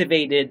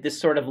activated this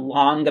sort of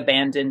long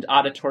abandoned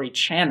auditory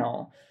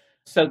channel.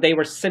 So they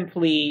were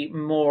simply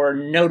more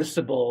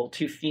noticeable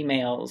to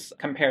females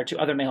compared to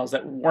other males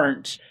that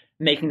weren't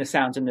making the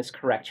sounds in this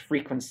correct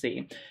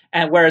frequency.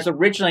 And whereas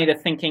originally the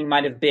thinking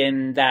might have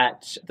been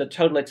that the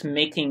toadlets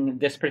making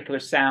this particular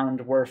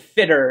sound were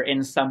fitter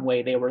in some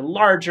way. They were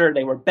larger,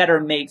 they were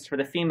better mates for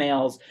the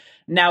females.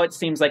 Now it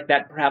seems like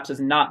that perhaps is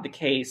not the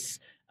case.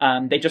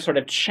 They just sort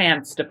of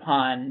chanced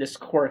upon this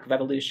quirk of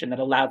evolution that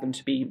allowed them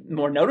to be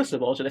more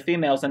noticeable to the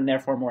females and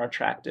therefore more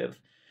attractive.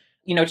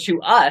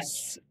 To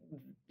us,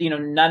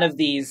 none of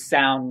these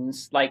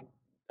sounds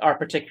are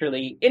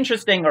particularly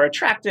interesting or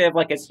attractive,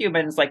 as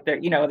humans,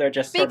 they're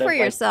just Speak sort of for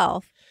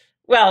yourself.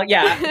 Well,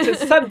 yeah, to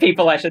some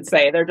people, I should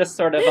say, they're just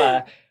sort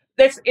of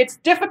it's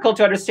difficult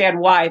to understand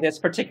why this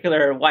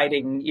particular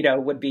whiting,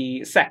 would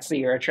be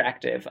sexy or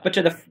attractive. But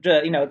to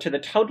the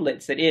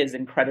toadlets, it is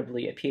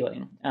incredibly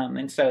appealing.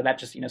 And so that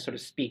just, sort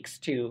of speaks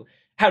to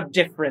how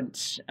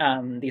different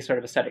these sort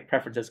of aesthetic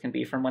preferences can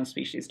be from one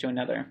species to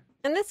another.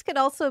 And this could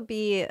also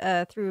be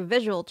through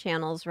visual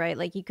channels, right?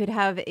 Like you could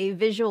have a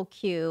visual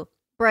cue,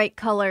 bright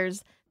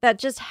colors that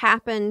just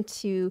happen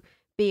to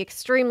be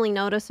extremely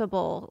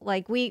noticeable.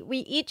 Like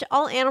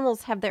all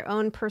animals have their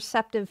own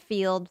perceptive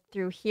field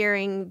through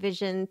hearing,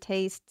 vision,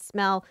 taste,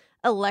 smell,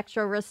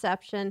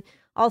 electroreception,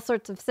 all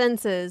sorts of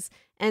senses.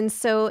 And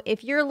so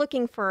if you're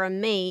looking for a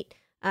mate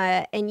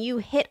and you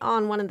hit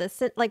on one of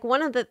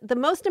the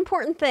most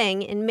important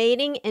thing in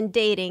mating and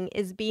dating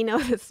is be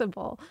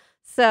noticeable.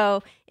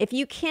 So if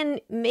you can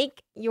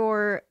make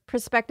your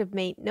prospective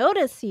mate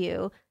notice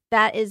you,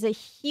 that is a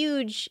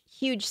huge,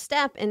 huge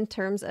step in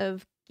terms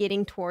of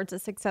getting towards a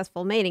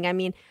successful mating. I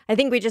mean, I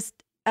think we just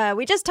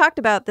talked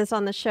about this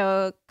on the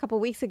show a couple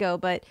weeks ago,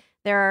 but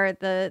there are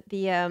the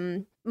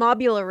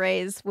mobula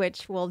rays,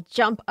 which will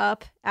jump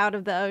up out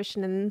of the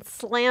ocean and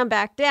slam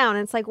back down.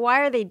 And it's like,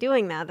 why are they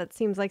doing that? That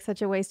seems like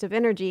such a waste of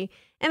energy.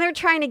 And they're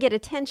trying to get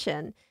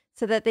attention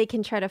so that they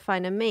can try to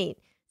find a mate.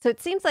 So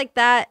it seems like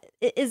that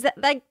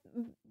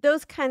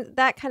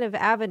kind of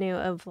avenue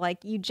of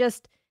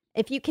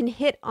if you can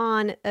hit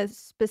on a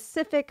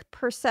specific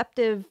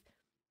perceptive,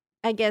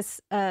 I guess,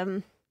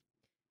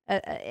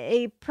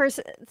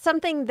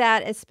 something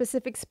that a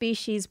specific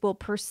species will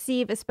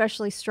perceive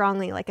especially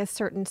strongly, like a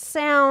certain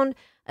sound,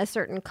 a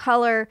certain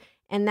color,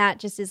 and that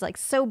just is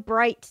so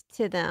bright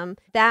to them,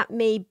 that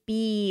may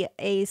be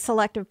a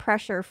selective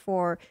pressure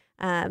for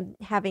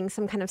having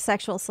some kind of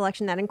sexual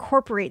selection that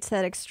incorporates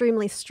that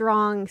extremely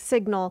strong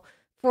signal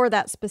for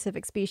that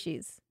specific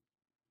species.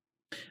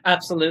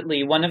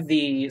 Absolutely. One of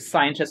the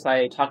scientists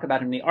I talk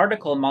about in the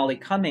article, Molly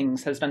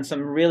Cummings, has done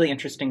some really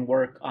interesting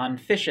work on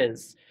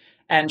fishes.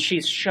 And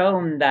she's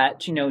shown that,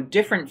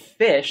 different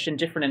fish in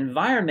different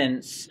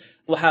environments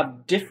will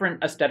have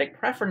different aesthetic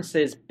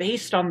preferences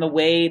based on the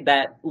way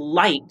that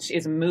light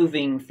is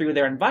moving through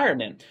their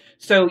environment.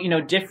 So,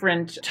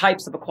 different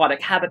types of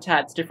aquatic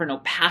habitats, different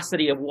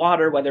opacity of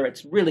water, whether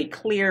it's really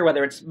clear,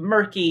 whether it's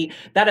murky,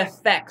 that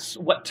affects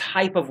what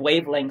type of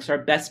wavelengths are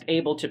best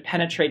able to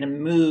penetrate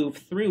and move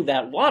through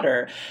that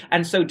water.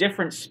 And so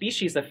different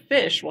species of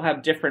fish will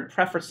have different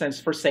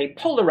preferences for, say,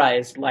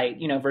 polarized light,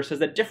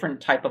 versus a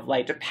different type of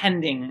light,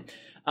 depending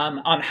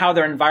on how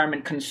their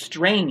environment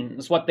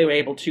constrains what they were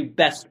able to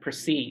best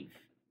perceive.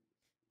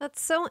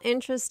 That's so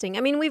interesting.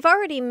 I mean, we've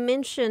already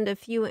mentioned a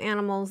few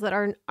animals that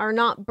are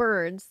not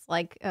birds,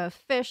 like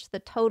fish, the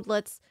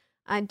toadlets.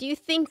 Do you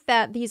think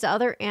that these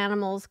other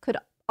animals could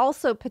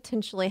also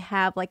potentially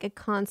have a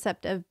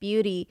concept of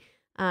beauty,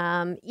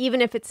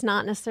 even if it's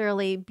not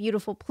necessarily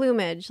beautiful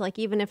plumage,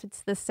 even if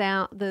it's the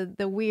sound,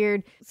 the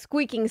weird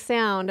squeaking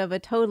sound of a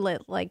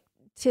toadlet,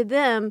 to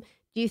them,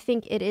 do you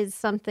think it is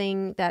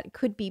something that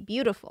could be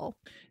beautiful?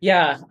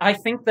 Yeah, I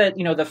think that,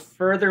 the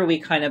further we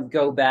kind of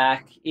go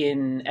back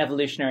in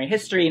evolutionary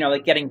history,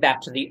 getting back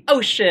to the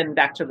ocean,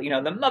 back to,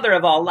 the mother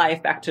of all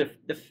life, back to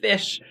the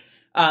fish,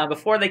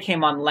 before they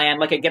came on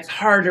land, it gets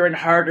harder and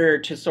harder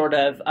to sort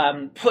of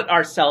put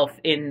ourselves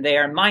in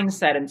their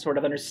mindset and sort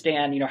of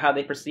understand, how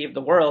they perceive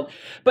the world.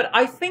 But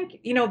I think,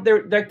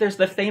 there's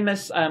the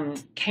famous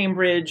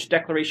Cambridge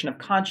Declaration of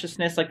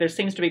Consciousness. There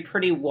seems to be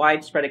pretty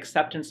widespread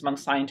acceptance among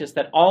scientists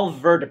that all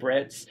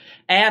vertebrates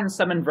and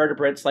some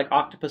invertebrates like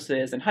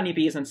octopuses and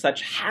honeybees and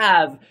such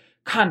have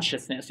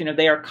consciousness.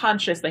 They are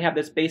conscious. They have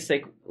this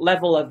basic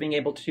level of being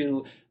able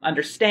to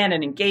understand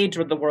and engage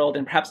with the world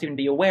and perhaps even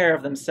be aware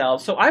of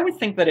themselves. So I would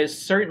think that is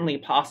certainly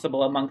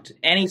possible amongst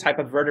any type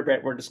of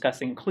vertebrate we're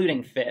discussing,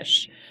 including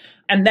fish.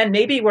 And then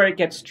maybe where it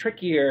gets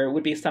trickier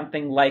would be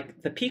something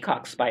like the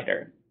peacock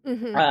spider.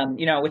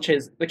 which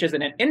is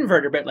an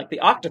invertebrate like the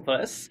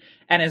octopus,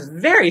 and is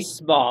very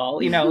small,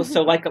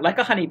 so like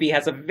a honeybee,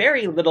 has a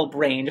very little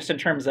brain just in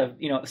terms of,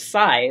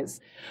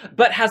 size,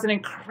 but has an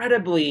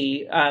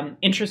incredibly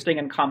interesting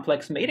and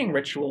complex mating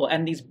ritual,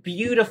 and these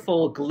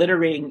beautiful,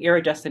 glittering,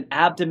 iridescent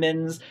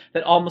abdomens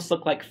that almost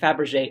look like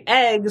Fabergé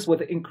eggs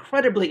with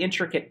incredibly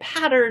intricate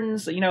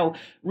patterns,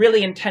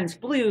 really intense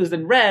blues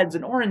and reds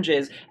and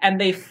oranges, and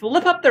they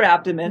flip up their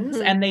abdomens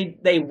and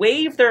they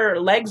wave their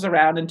legs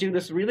around and do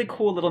this really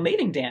cool little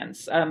mating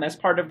dance as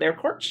part of their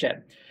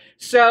courtship.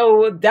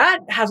 So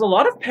that has a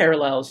lot of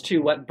parallels to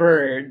what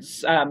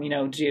birds,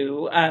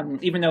 do,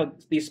 even though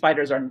these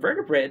spiders are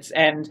invertebrates.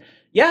 And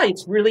yeah,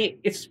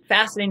 it's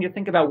fascinating to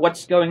think about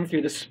what's going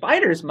through the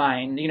spider's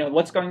mind,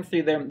 what's going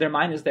through their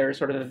mind as they're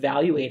sort of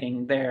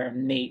evaluating their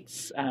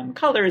mate's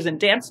colors and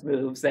dance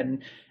moves.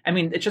 And I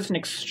mean, it's just an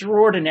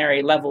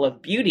extraordinary level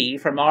of beauty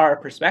from our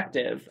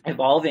perspective,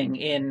 evolving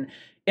in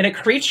a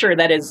creature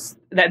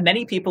that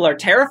many people are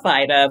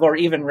terrified of or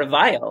even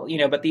revile,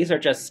 but these are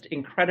just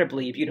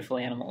incredibly beautiful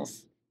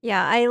animals.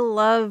 Yeah, I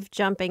love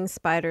jumping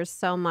spiders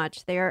so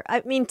much.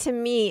 To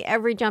me,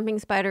 every jumping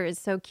spider is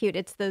so cute.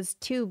 It's those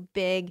two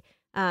big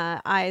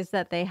eyes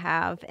that they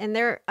have. And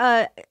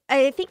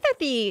I think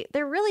that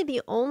they're really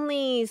the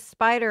only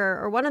spider,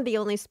 or one of the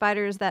only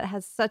spiders, that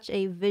has such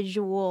a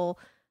visual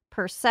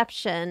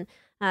perception.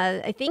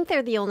 I think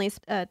they're the only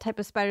type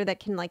of spider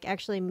that can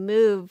actually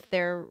move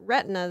their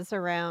retinas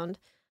around.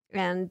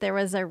 And there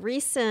was a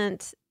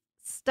recent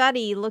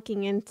study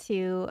looking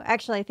into,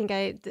 actually, I think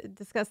I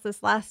discussed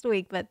this last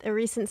week, but a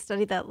recent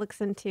study that looks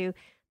into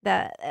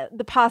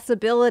the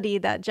possibility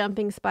that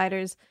jumping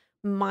spiders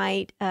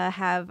might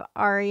have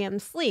REM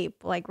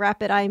sleep, like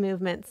rapid eye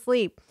movement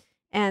sleep.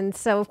 And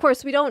so, of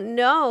course, we don't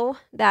know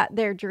that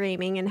they're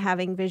dreaming and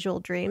having visual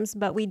dreams,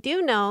 but we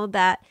do know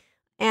that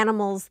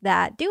animals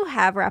that do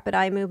have rapid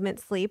eye movement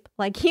sleep,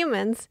 like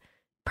humans,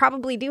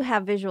 probably do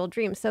have visual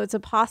dreams. So it's a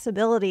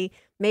possibility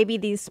maybe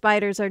these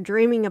spiders are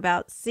dreaming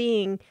about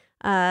seeing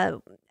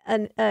an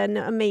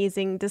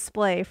amazing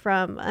display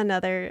from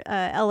another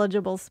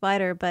eligible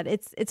spider. But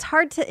it's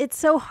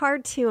so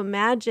hard to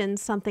imagine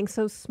something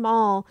so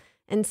small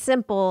and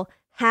simple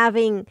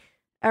having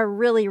a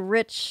really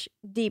rich,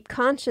 deep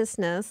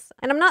consciousness.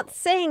 And I'm not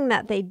saying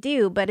that they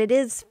do, but it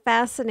is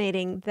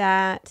fascinating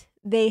that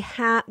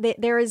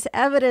there is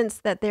evidence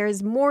that there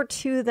is more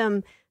to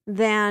them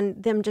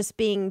than them just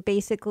being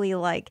basically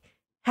like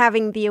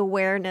having the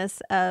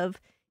awareness of,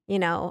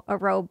 a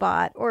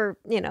robot or,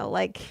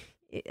 like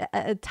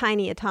a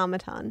tiny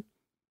automaton.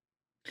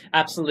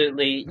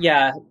 Absolutely.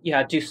 Yeah.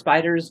 Do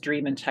spiders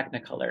dream in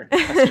Technicolor?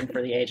 Question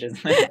for the ages.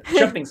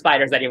 Jumping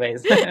spiders,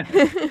 anyways.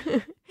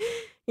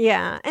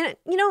 Yeah. And,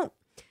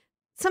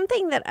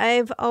 something that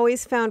I've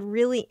always found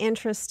really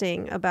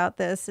interesting about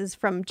this is,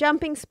 from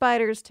jumping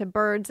spiders to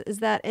birds, is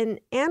that an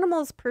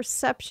animal's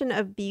perception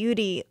of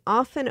beauty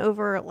often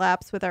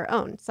overlaps with our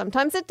own.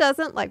 Sometimes it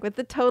doesn't, like with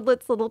the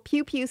toadlet's little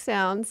pew-pew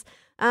sounds,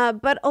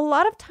 but a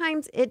lot of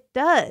times it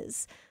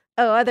does.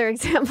 Oh, other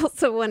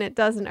examples of when it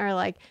doesn't are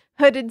like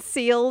hooded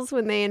seals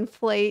when they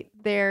inflate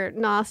their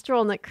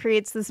nostril and it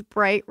creates this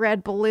bright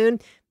red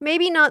balloon.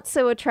 Maybe not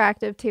so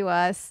attractive to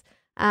us,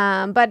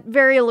 but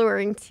very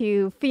alluring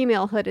to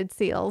female hooded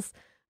seals.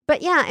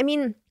 But yeah,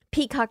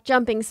 peacock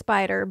jumping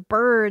spider,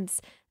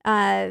 birds,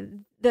 the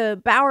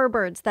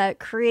bowerbirds that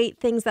create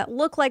things that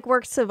look like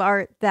works of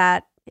art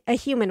that a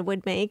human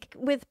would make.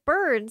 With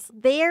birds,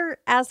 their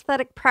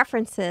aesthetic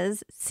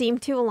preferences seem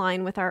to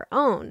align with our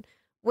own,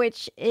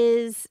 which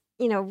is,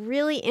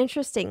 really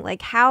interesting.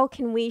 Like, how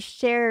can we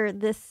share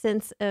this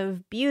sense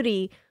of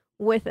beauty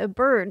with a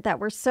bird that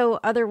we're so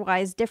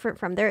otherwise different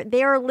from?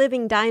 They are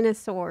living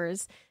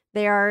dinosaurs.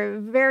 They are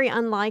very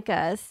unlike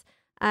us.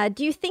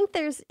 Do you think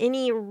there's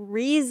any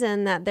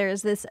reason that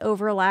there's this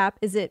overlap?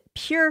 Is it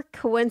pure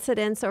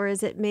coincidence, or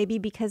is it maybe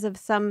because of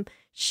some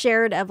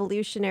shared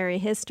evolutionary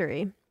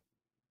history?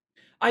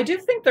 I do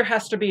think there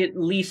has to be at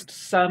least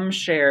some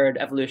shared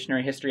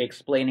evolutionary history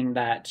explaining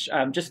that,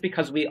 just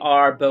because we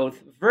are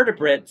both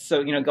vertebrates.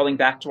 So, going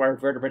back to our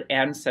vertebrate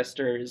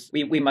ancestors,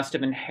 we must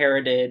have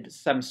inherited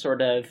some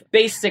sort of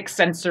basic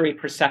sensory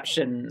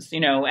perceptions,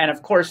 and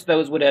of course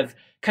those would have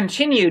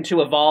continued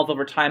to evolve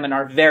over time in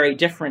our very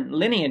different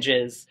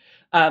lineages.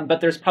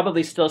 But there's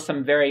probably still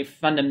some very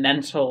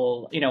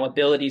fundamental,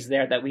 abilities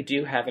there that we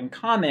do have in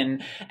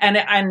common.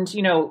 And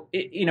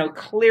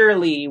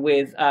clearly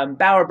with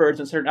bowerbirds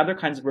and certain other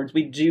kinds of birds,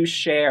 we do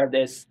share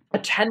this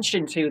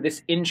attention to,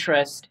 this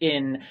interest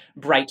in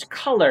bright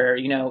color,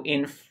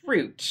 in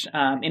fruit,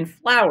 in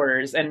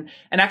flowers. And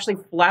actually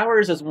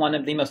flowers is one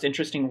of the most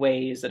interesting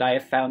ways that I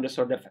have found to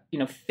sort of,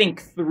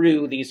 think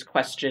through these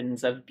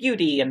questions of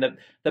beauty and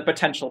the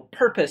potential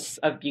purpose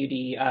of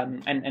beauty,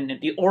 and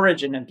the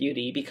origin of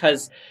beauty.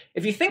 Because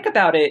if you think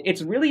about it,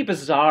 it's really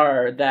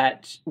bizarre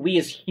that we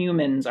as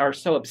humans are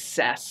so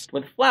obsessed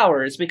with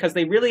flowers, because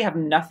they really have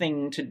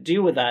nothing to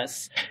do with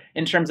us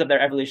in terms of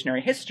their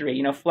evolutionary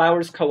history.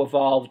 Flowers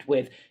co-evolved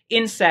with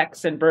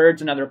insects and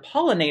birds and other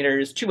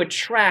pollinators to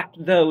attract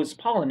those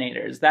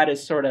pollinators. That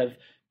is sort of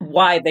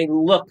why they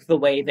look the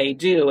way they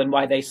do and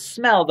why they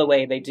smell the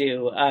way they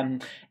do.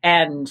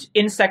 And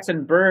insects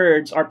and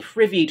birds are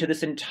privy to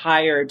this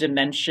entire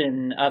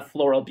dimension of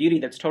floral beauty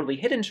that's totally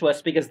hidden to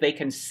us because they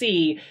can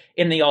see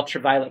in the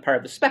ultraviolet part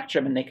of the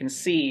spectrum, and they can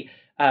see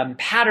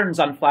patterns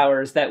on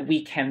flowers that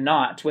we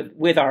cannot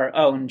with our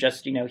own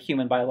just,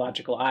 human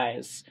biological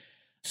eyes.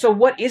 So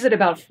what is it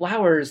about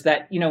flowers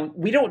that,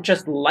 we don't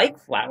just like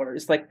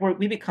flowers, like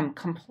we become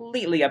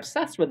completely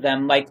obsessed with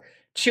them, like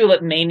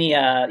tulip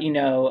mania,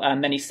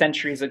 many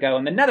centuries ago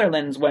in the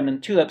Netherlands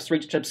when tulips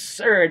reached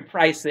absurd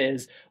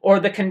prices, or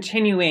the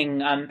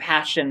continuing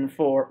passion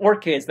for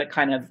orchids that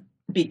kind of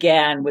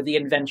began with the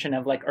invention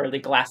of like early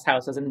glass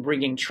houses and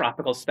bringing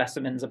tropical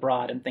specimens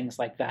abroad and things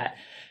like that.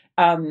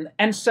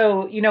 And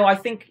so, I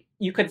think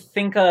you could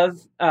think of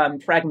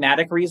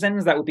pragmatic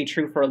reasons that would be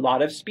true for a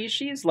lot of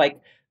species, like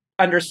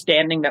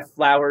understanding that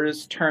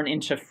flowers turn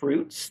into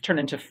fruits, turn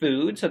into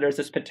food. So there's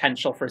this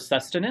potential for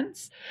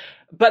sustenance.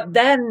 But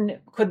then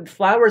could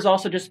flowers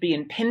also just be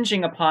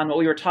impinging upon what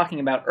we were talking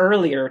about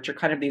earlier, which are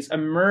kind of these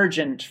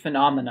emergent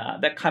phenomena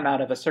that come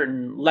out of a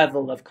certain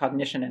level of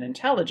cognition and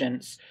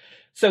intelligence?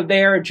 So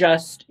they're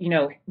just,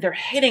 they're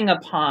hitting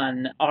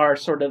upon our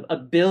sort of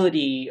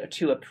ability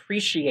to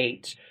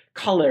appreciate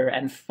color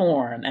and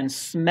form and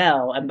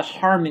smell and the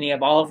harmony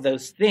of all of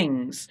those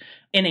things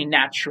in a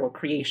natural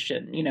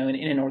creation, in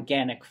an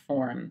organic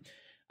form.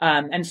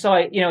 And so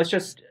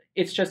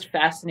it's just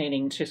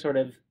fascinating to sort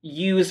of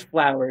use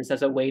flowers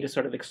as a way to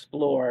sort of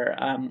explore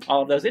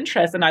all of those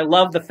interests. And I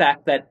love the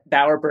fact that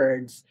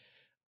bowerbirds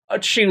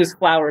choose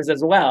flowers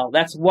as well.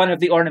 That's one of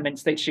the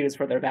ornaments they choose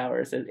for their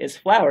bowers is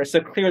flowers.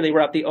 So clearly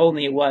we're not the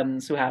only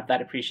ones who have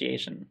that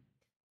appreciation.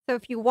 So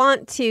if you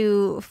want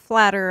to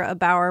flatter a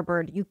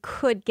bowerbird, you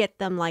could get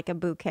them like a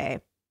bouquet.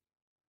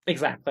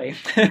 Exactly.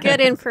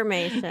 Good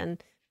information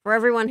for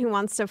everyone who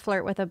wants to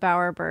flirt with a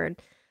bowerbird.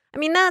 I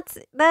mean,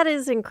 that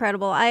is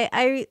incredible.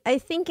 I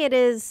think it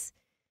is.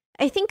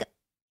 I think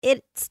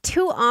it's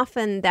too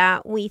often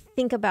that we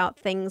think about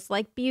things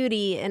like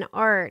beauty and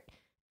art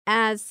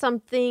as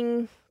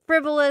something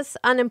frivolous,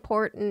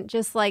 unimportant,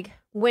 just like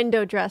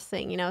window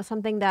dressing.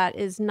 Something that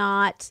is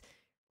not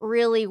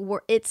really.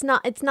 It's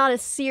not a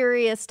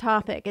serious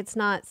topic. It's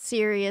not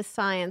serious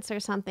science or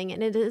something,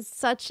 and it is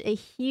such a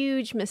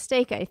huge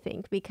mistake, I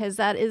think, because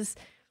that is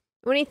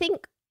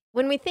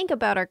when we think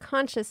about our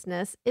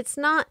consciousness, it's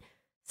not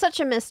such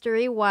a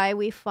mystery why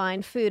we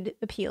find food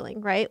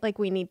appealing, right? Like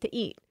we need to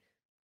eat.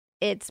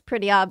 It's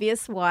pretty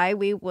obvious why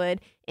we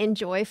would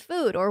enjoy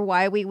food or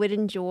why we would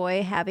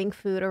enjoy having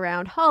food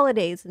around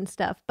holidays and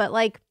stuff. But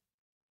like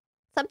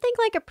something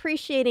like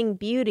appreciating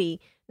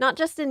beauty, not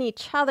just in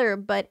each other,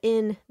 but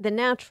in the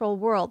natural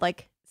world,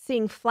 like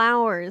seeing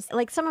flowers.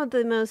 Like some of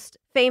the most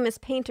famous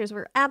painters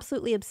were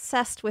absolutely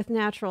obsessed with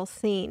natural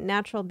scene,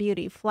 natural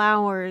beauty,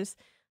 flowers,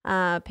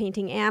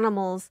 painting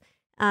animals.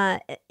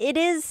 It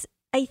is,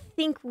 I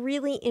think,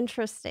 really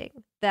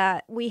interesting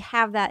that we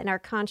have that in our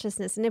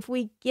consciousness. And if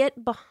we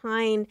get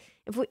behind,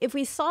 if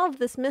we solve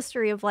this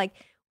mystery of like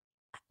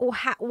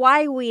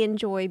why we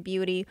enjoy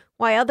beauty,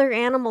 why other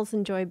animals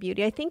enjoy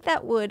beauty, I think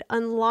that would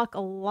unlock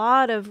a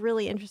lot of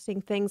really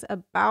interesting things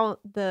about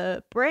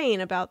the brain,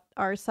 about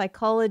our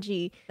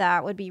psychology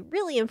that would be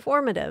really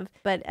informative.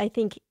 But I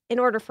think in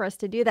order for us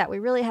to do that, we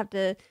really have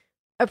to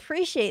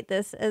appreciate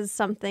this as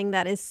something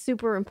that is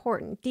super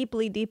important,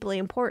 deeply, deeply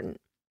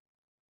important.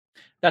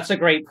 That's a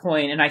great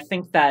point. And I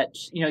think that,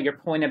 your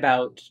point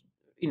about,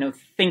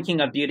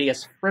 thinking of beauty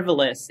as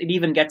frivolous, it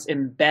even gets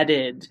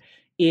embedded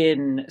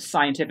in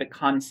scientific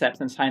concepts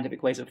and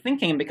scientific ways of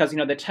thinking, because,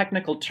 the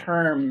technical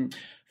term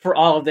for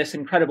all of this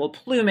incredible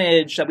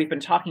plumage that we've been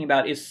talking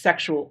about is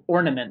sexual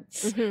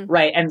ornaments,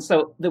 right? And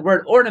so the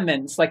word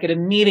ornaments, like it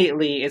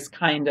immediately is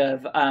kind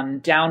of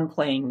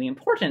downplaying the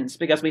importance,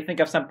 because we think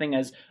of something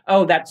as,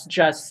 oh, that's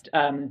just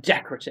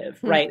decorative,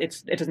 right?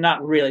 It is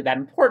not really that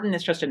important.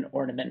 It's just an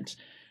ornament.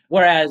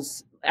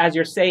 Whereas, as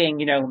you're saying,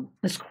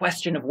 this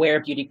question of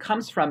where beauty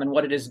comes from and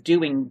what it is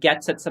doing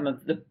gets at some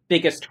of the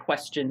biggest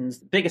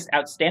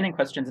outstanding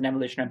questions in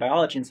evolutionary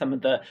biology and some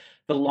of the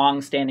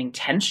long-standing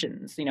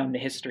tensions, in the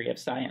history of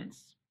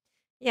science.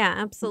 Yeah,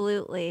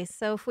 absolutely.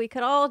 So if we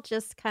could all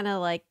just kind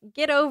of like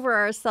get over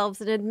ourselves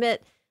and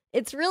admit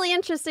it's really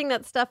interesting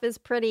that stuff is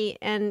pretty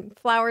and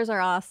flowers are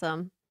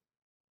awesome.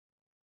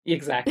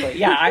 Exactly.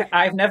 Yeah,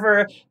 I've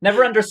never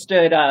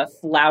understood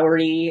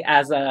flowery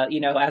as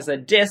a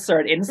diss or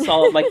an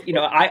insult. Like,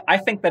 I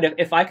think that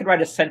if I could write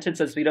a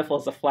sentence as beautiful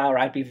as a flower,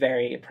 I'd be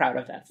very proud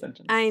of that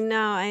sentence. I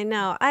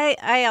know.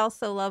 I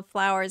also love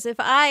flowers. If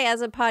I,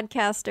 as a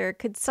podcaster,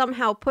 could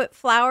somehow put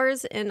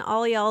flowers in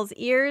all y'all's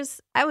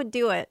ears, I would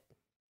do it.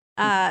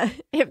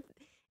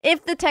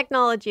 If the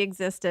technology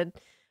existed,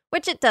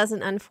 which it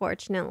doesn't,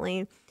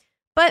 unfortunately.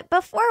 But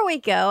before we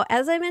go,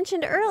 as I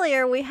mentioned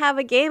earlier, we have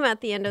a game at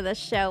the end of the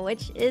show,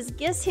 which is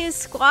Guess Who's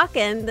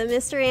Squawkin', the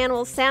Mystery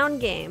Animal sound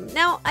game.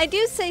 Now, I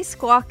do say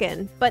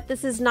squawkin', but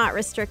this is not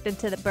restricted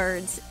to the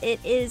birds. It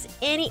is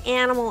any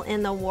animal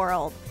in the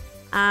world.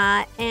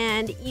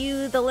 And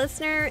you, the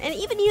listener, and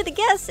even you, the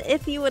guest,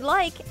 if you would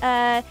like,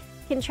 can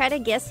can try to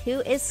guess who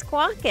is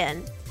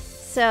squawking.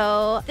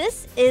 So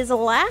this is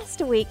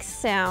last week's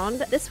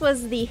sound. This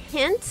was the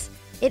hint.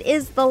 It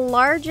is the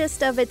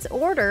largest of its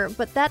order,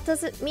 but that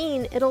doesn't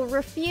mean it'll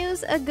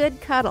refuse a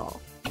good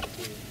cuddle.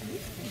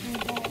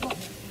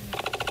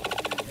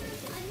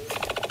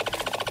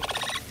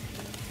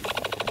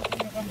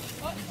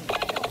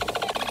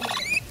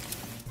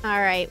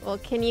 All right, well,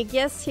 can you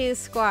guess who's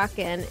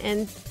squawking?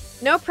 And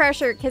no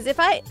pressure, because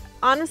if I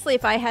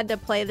had to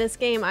play this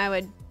game, I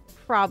would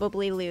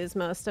probably lose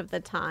most of the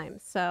time.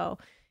 So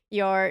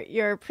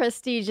your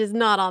prestige is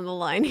not on the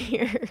line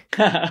here.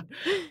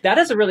 That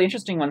is a really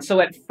interesting one.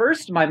 So at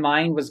first my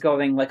mind was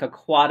going like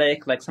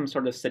aquatic, like some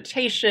sort of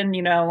cetacean,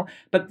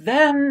 but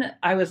then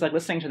I was like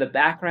listening to the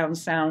background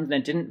sound and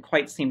it didn't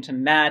quite seem to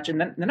match. And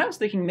then I was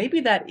thinking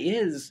maybe that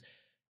is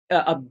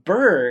a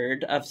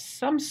bird of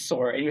some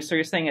sort. And so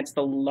you're saying it's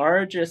the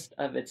largest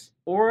of its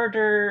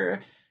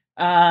order.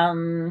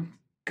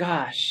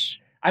 Gosh,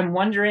 I'm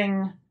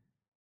wondering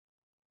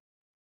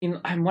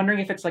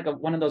if it's like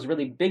one of those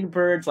really big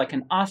birds, like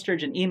an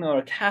ostrich, an emu, or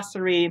a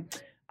cassowary.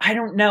 I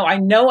don't know. I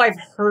know I've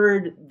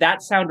heard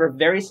that sound or a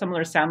very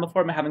similar sound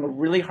before. I'm having a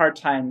really hard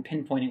time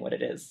pinpointing what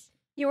it is.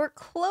 You were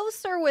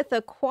closer with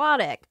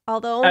aquatic,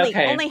 although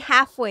only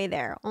halfway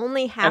there.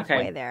 Only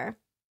halfway there.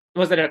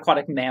 Was it an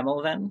aquatic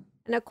mammal then?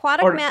 An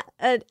aquatic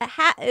a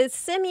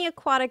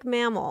semi-aquatic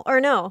mammal, or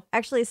no,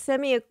 actually a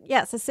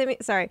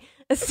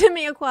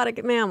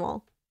semi-aquatic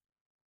mammal.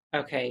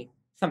 Okay,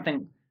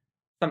 something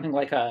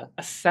like a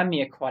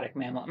semi-aquatic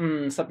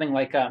mammal. Something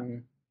like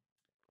a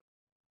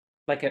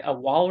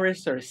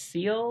walrus or a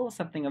seal,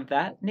 something of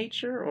that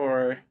nature,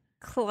 or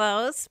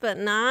close, but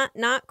not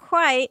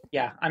quite.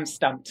 Yeah, I'm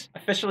stumped.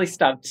 Officially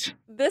stumped.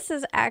 This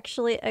is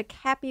actually a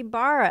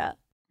capybara.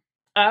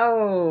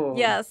 Oh.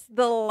 Yes,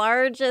 the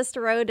largest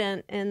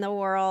rodent in the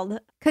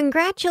world.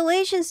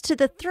 Congratulations to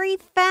the 3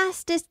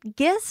 fastest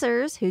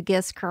guessers who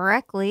guessed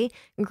correctly.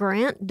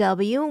 Grant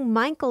W.,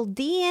 Michael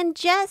D., and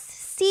Jess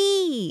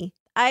C.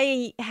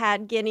 I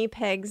had guinea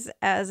pigs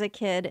as a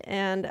kid,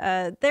 and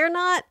they're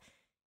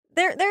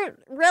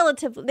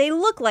relatively, they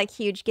look like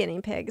huge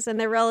guinea pigs, and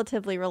they're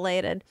relatively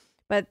related.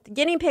 But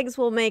guinea pigs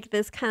will make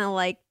this kind of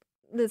like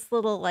this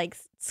little like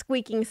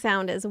squeaking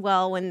sound as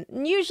well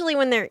usually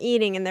when they're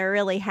eating and they're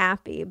really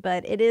happy,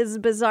 but it is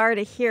bizarre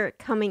to hear it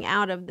coming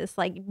out of this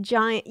like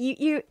giant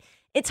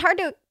it's hard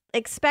to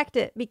expect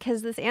it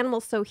because this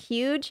animal's so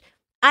huge.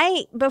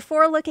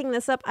 Before looking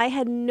this up, I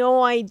had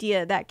no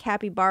idea that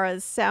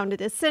capybaras sounded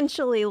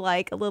essentially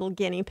like a little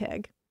guinea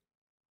pig.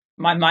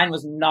 My mind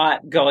was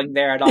not going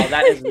there at all.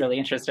 That is really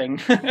interesting.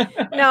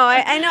 No,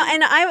 I know.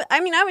 And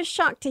I was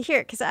shocked to hear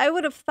it because I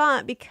would have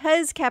thought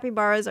because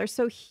capybaras are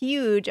so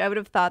huge, I would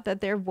have thought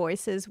that their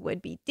voices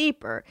would be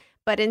deeper.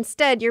 But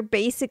instead, you're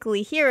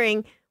basically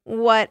hearing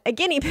what a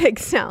guinea pig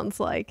sounds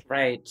like.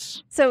 Right.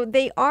 So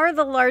they are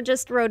the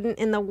largest rodent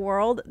in the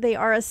world. They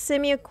are a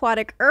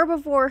semi-aquatic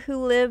herbivore who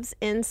lives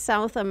in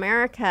South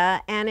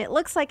America, and it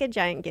looks like a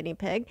giant guinea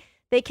pig.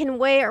 They can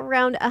weigh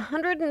around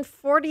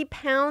 140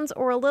 pounds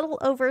or a little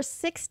over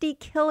 60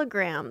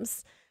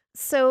 kilograms.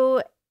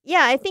 So,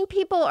 yeah, I think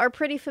people are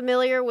pretty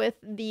familiar with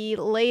the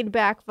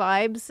laid-back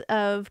vibes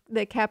of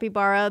the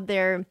capybara.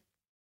 They're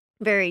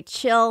very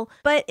chill.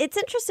 But it's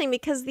interesting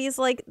because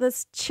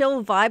this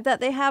chill vibe that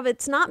they have,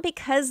 it's not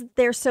because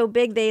they're so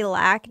big they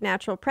lack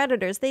natural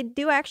predators. They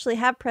do actually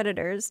have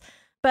predators,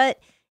 but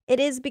it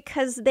is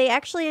because they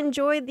actually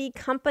enjoy the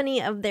company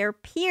of their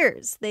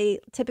peers. They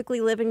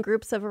typically live in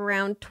groups of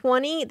around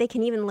 20. They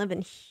can even live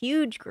in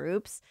huge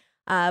groups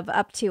of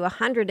up to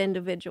 100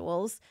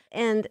 individuals.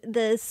 And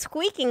the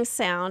squeaking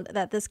sound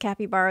that this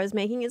capybara is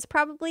making is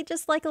probably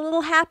just like a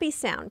little happy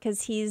sound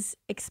because he's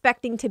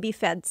expecting to be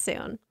fed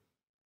soon.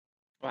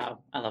 Wow,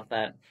 I love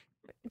that.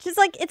 Just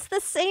like it's the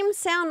same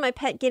sound my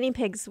pet guinea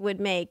pigs would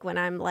make when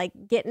I'm like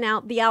getting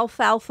out the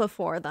alfalfa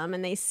for them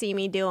and they see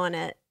me doing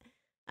it.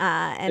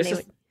 And they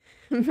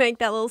would make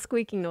that little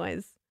squeaking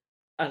noise.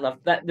 I love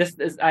that.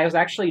 I was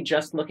actually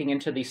just looking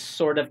into the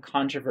sort of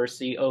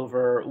controversy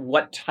over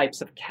what types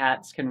of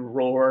cats can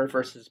roar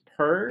versus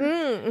purr.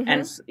 Mm-hmm.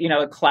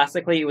 And,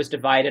 classically it was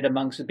divided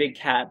amongst big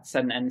cats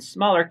and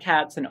smaller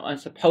cats, and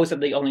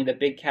supposedly only the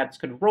big cats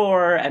could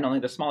roar and only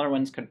the smaller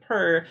ones could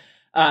purr.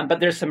 But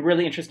there's some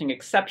really interesting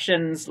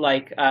exceptions,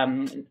 like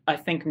I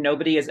think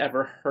nobody has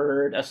ever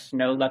heard a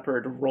snow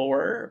leopard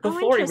roar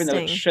before, even though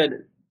it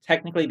should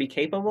technically be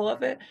capable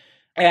of it.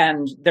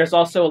 And there's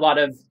also a lot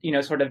of,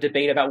 sort of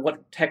debate about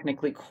what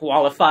technically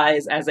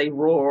qualifies as a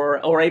roar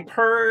or a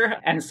purr.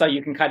 And so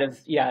you can kind of,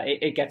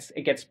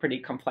 it gets pretty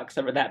complex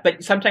over that.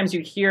 But sometimes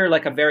you hear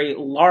like a very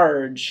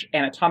large,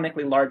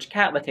 anatomically large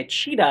cat, like a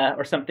cheetah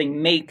or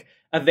something, make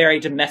a very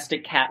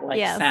domestic cat-like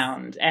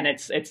sound. And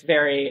it's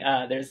very,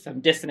 there's some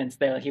dissonance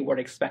there. Like you weren't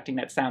expecting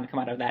that sound to come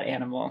out of that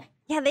animal.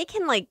 Yeah, they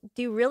can like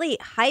do really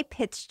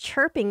high-pitched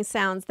chirping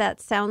sounds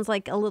that sounds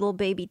like a little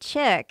baby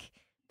chick.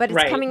 But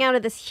it's coming out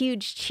of this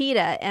huge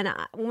cheetah. And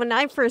when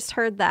I first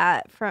heard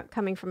that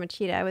coming from a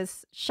cheetah, I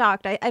was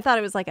shocked. I thought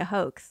it was like a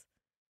hoax.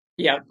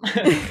 Yep.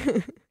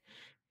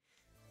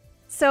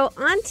 So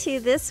on to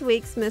this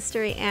week's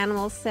Mystery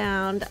Animal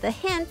Sound. The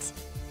hint,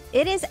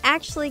 it is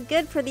actually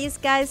good for these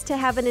guys to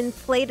have an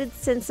inflated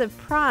sense of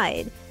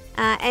pride.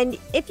 And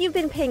if you've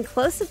been paying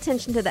close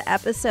attention to the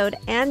episode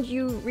and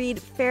you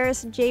read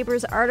Ferris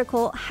Jaber's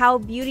article, How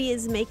Beauty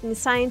is Making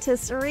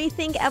Scientists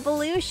Rethink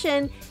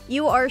Evolution,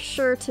 you are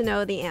sure to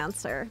know the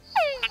answer.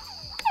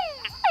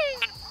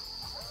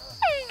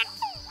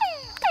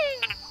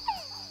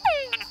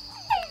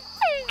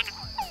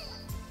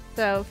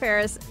 So,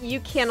 Ferris,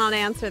 you cannot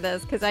answer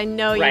this because I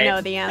know you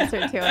know the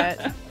answer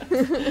to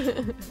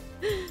it.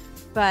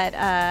 But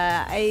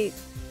I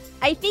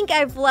think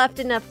I've left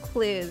enough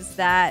clues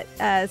that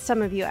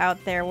some of you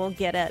out there will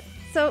get it.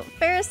 So,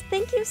 Ferris,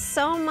 thank you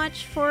so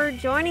much for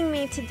joining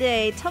me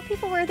today. Tell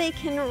people where they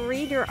can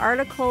read your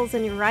articles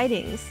and your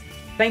writings.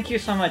 Thank you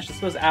so much.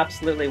 This was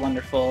absolutely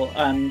wonderful.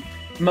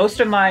 Most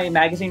of my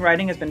magazine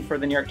writing has been for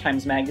the New York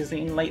Times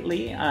Magazine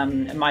lately.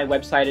 My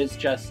website is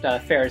just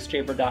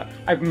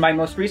ferrisjaber.com. My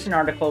most recent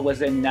article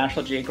was in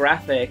National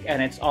Geographic,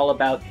 and it's all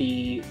about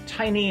the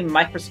tiny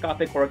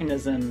microscopic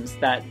organisms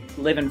that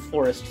live in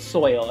forest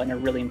soil and are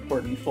really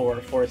important for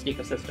forest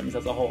ecosystems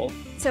as a whole.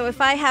 So if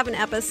I have an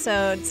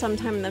episode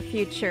sometime in the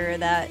future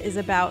that is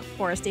about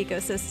forest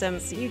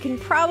ecosystems, you can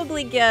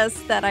probably guess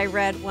that I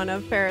read one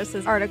of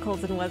Ferris's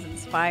articles and was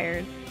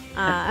inspired.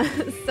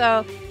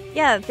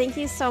 Yeah, thank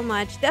you so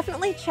much.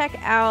 Definitely check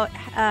out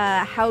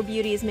How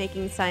Beauty is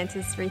Making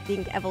Scientists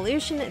Rethink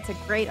Evolution. It's a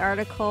great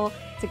article.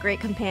 It's a great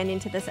companion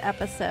to this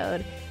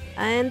episode.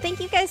 And thank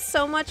you guys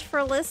so much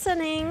for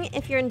listening.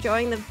 If you're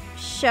enjoying the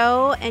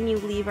show and you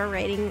leave a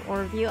rating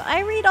or review, I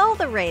read all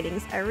the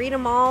ratings. I read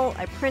them all.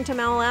 I print them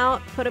all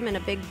out, put them in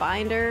a big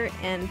binder,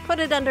 and put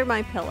it under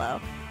my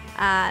pillow.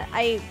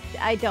 I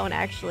don't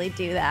actually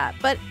do that,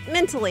 but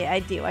mentally I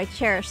do. I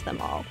cherish them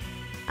all.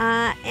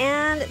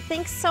 And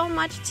thanks so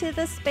much to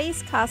the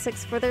Space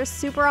Cossacks for their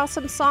super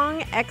awesome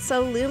song,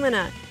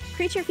 Exolumina.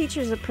 Creature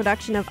Feature is a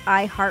production of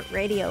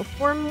iHeartRadio.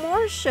 For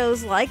more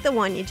shows like the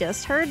one you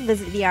just heard,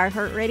 visit the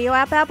iHeartRadio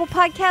app, Apple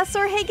Podcasts,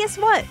 or hey, guess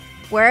what?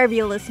 Wherever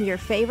you listen to your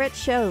favorite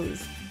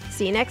shows.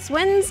 See you next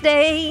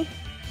Wednesday.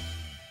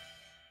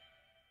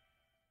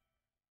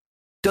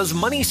 Does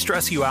money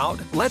stress you out?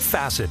 Let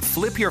Facet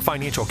flip your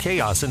financial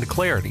chaos into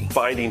clarity.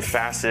 Finding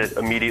Facet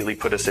immediately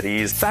put us at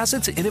ease.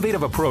 Facet's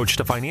innovative approach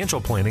to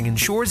financial planning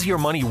ensures your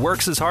money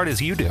works as hard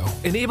as you do,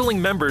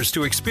 enabling members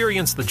to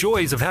experience the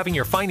joys of having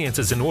your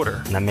finances in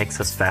order. And that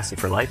makes us Facet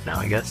for life now,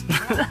 I guess.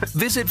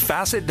 Visit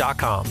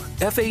Facet.com,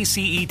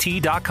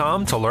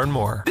 FACET.com to learn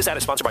more. This ad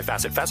is sponsored by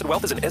Facet. Facet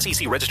Wealth is an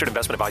SEC registered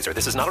investment advisor.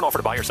 This is not an offer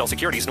to buy or sell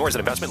securities, nor is it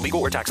investment, legal,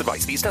 or tax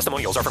advice. These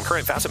testimonials are from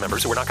current Facet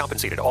members who are not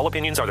compensated. All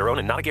opinions are their own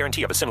and not a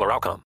guarantee of a similar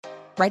outcome.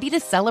 Ready to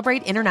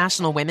celebrate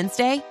International Women's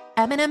Day?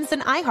 M&M's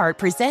and iHeart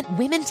present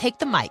Women Take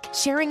the Mic,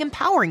 sharing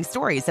empowering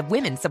stories of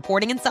women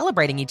supporting and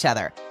celebrating each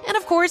other. And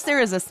of course, there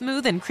is a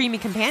smooth and creamy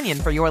companion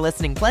for your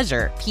listening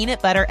pleasure,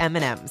 peanut butter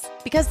M&M's.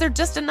 Because they're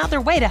just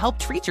another way to help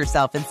treat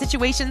yourself in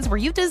situations where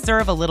you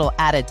deserve a little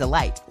added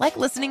delight, like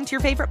listening to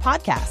your favorite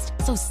podcast.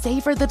 So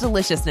savor the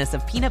deliciousness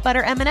of peanut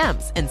butter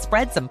M&M's and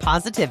spread some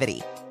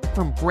positivity.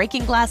 From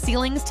breaking glass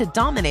ceilings to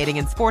dominating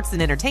in sports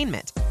and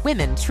entertainment,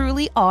 women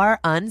truly are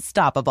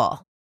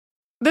unstoppable.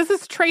 This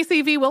is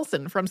Tracy V.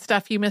 Wilson from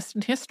Stuff You Missed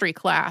in History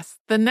class.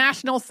 The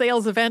national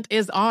sales event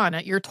is on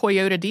at your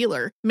Toyota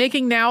dealer,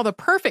 making now the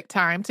perfect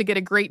time to get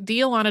a great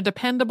deal on a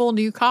dependable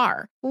new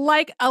car.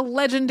 Like a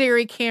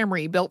legendary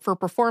Camry built for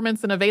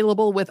performance and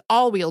available with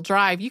all-wheel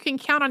drive, you can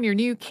count on your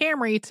new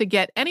Camry to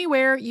get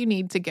anywhere you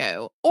need to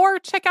go. Or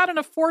check out an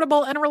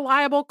affordable and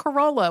reliable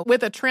Corolla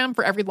with a trim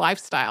for every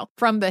lifestyle.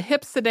 From the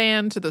hip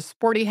sedan to the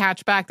sporty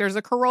hatchback, there's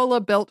a Corolla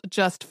built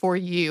just for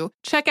you.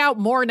 Check out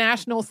more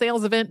national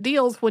sales event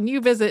deals when you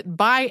visit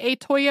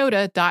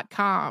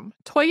buyatoyota.com.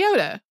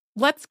 Toyota,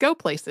 let's go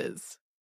places.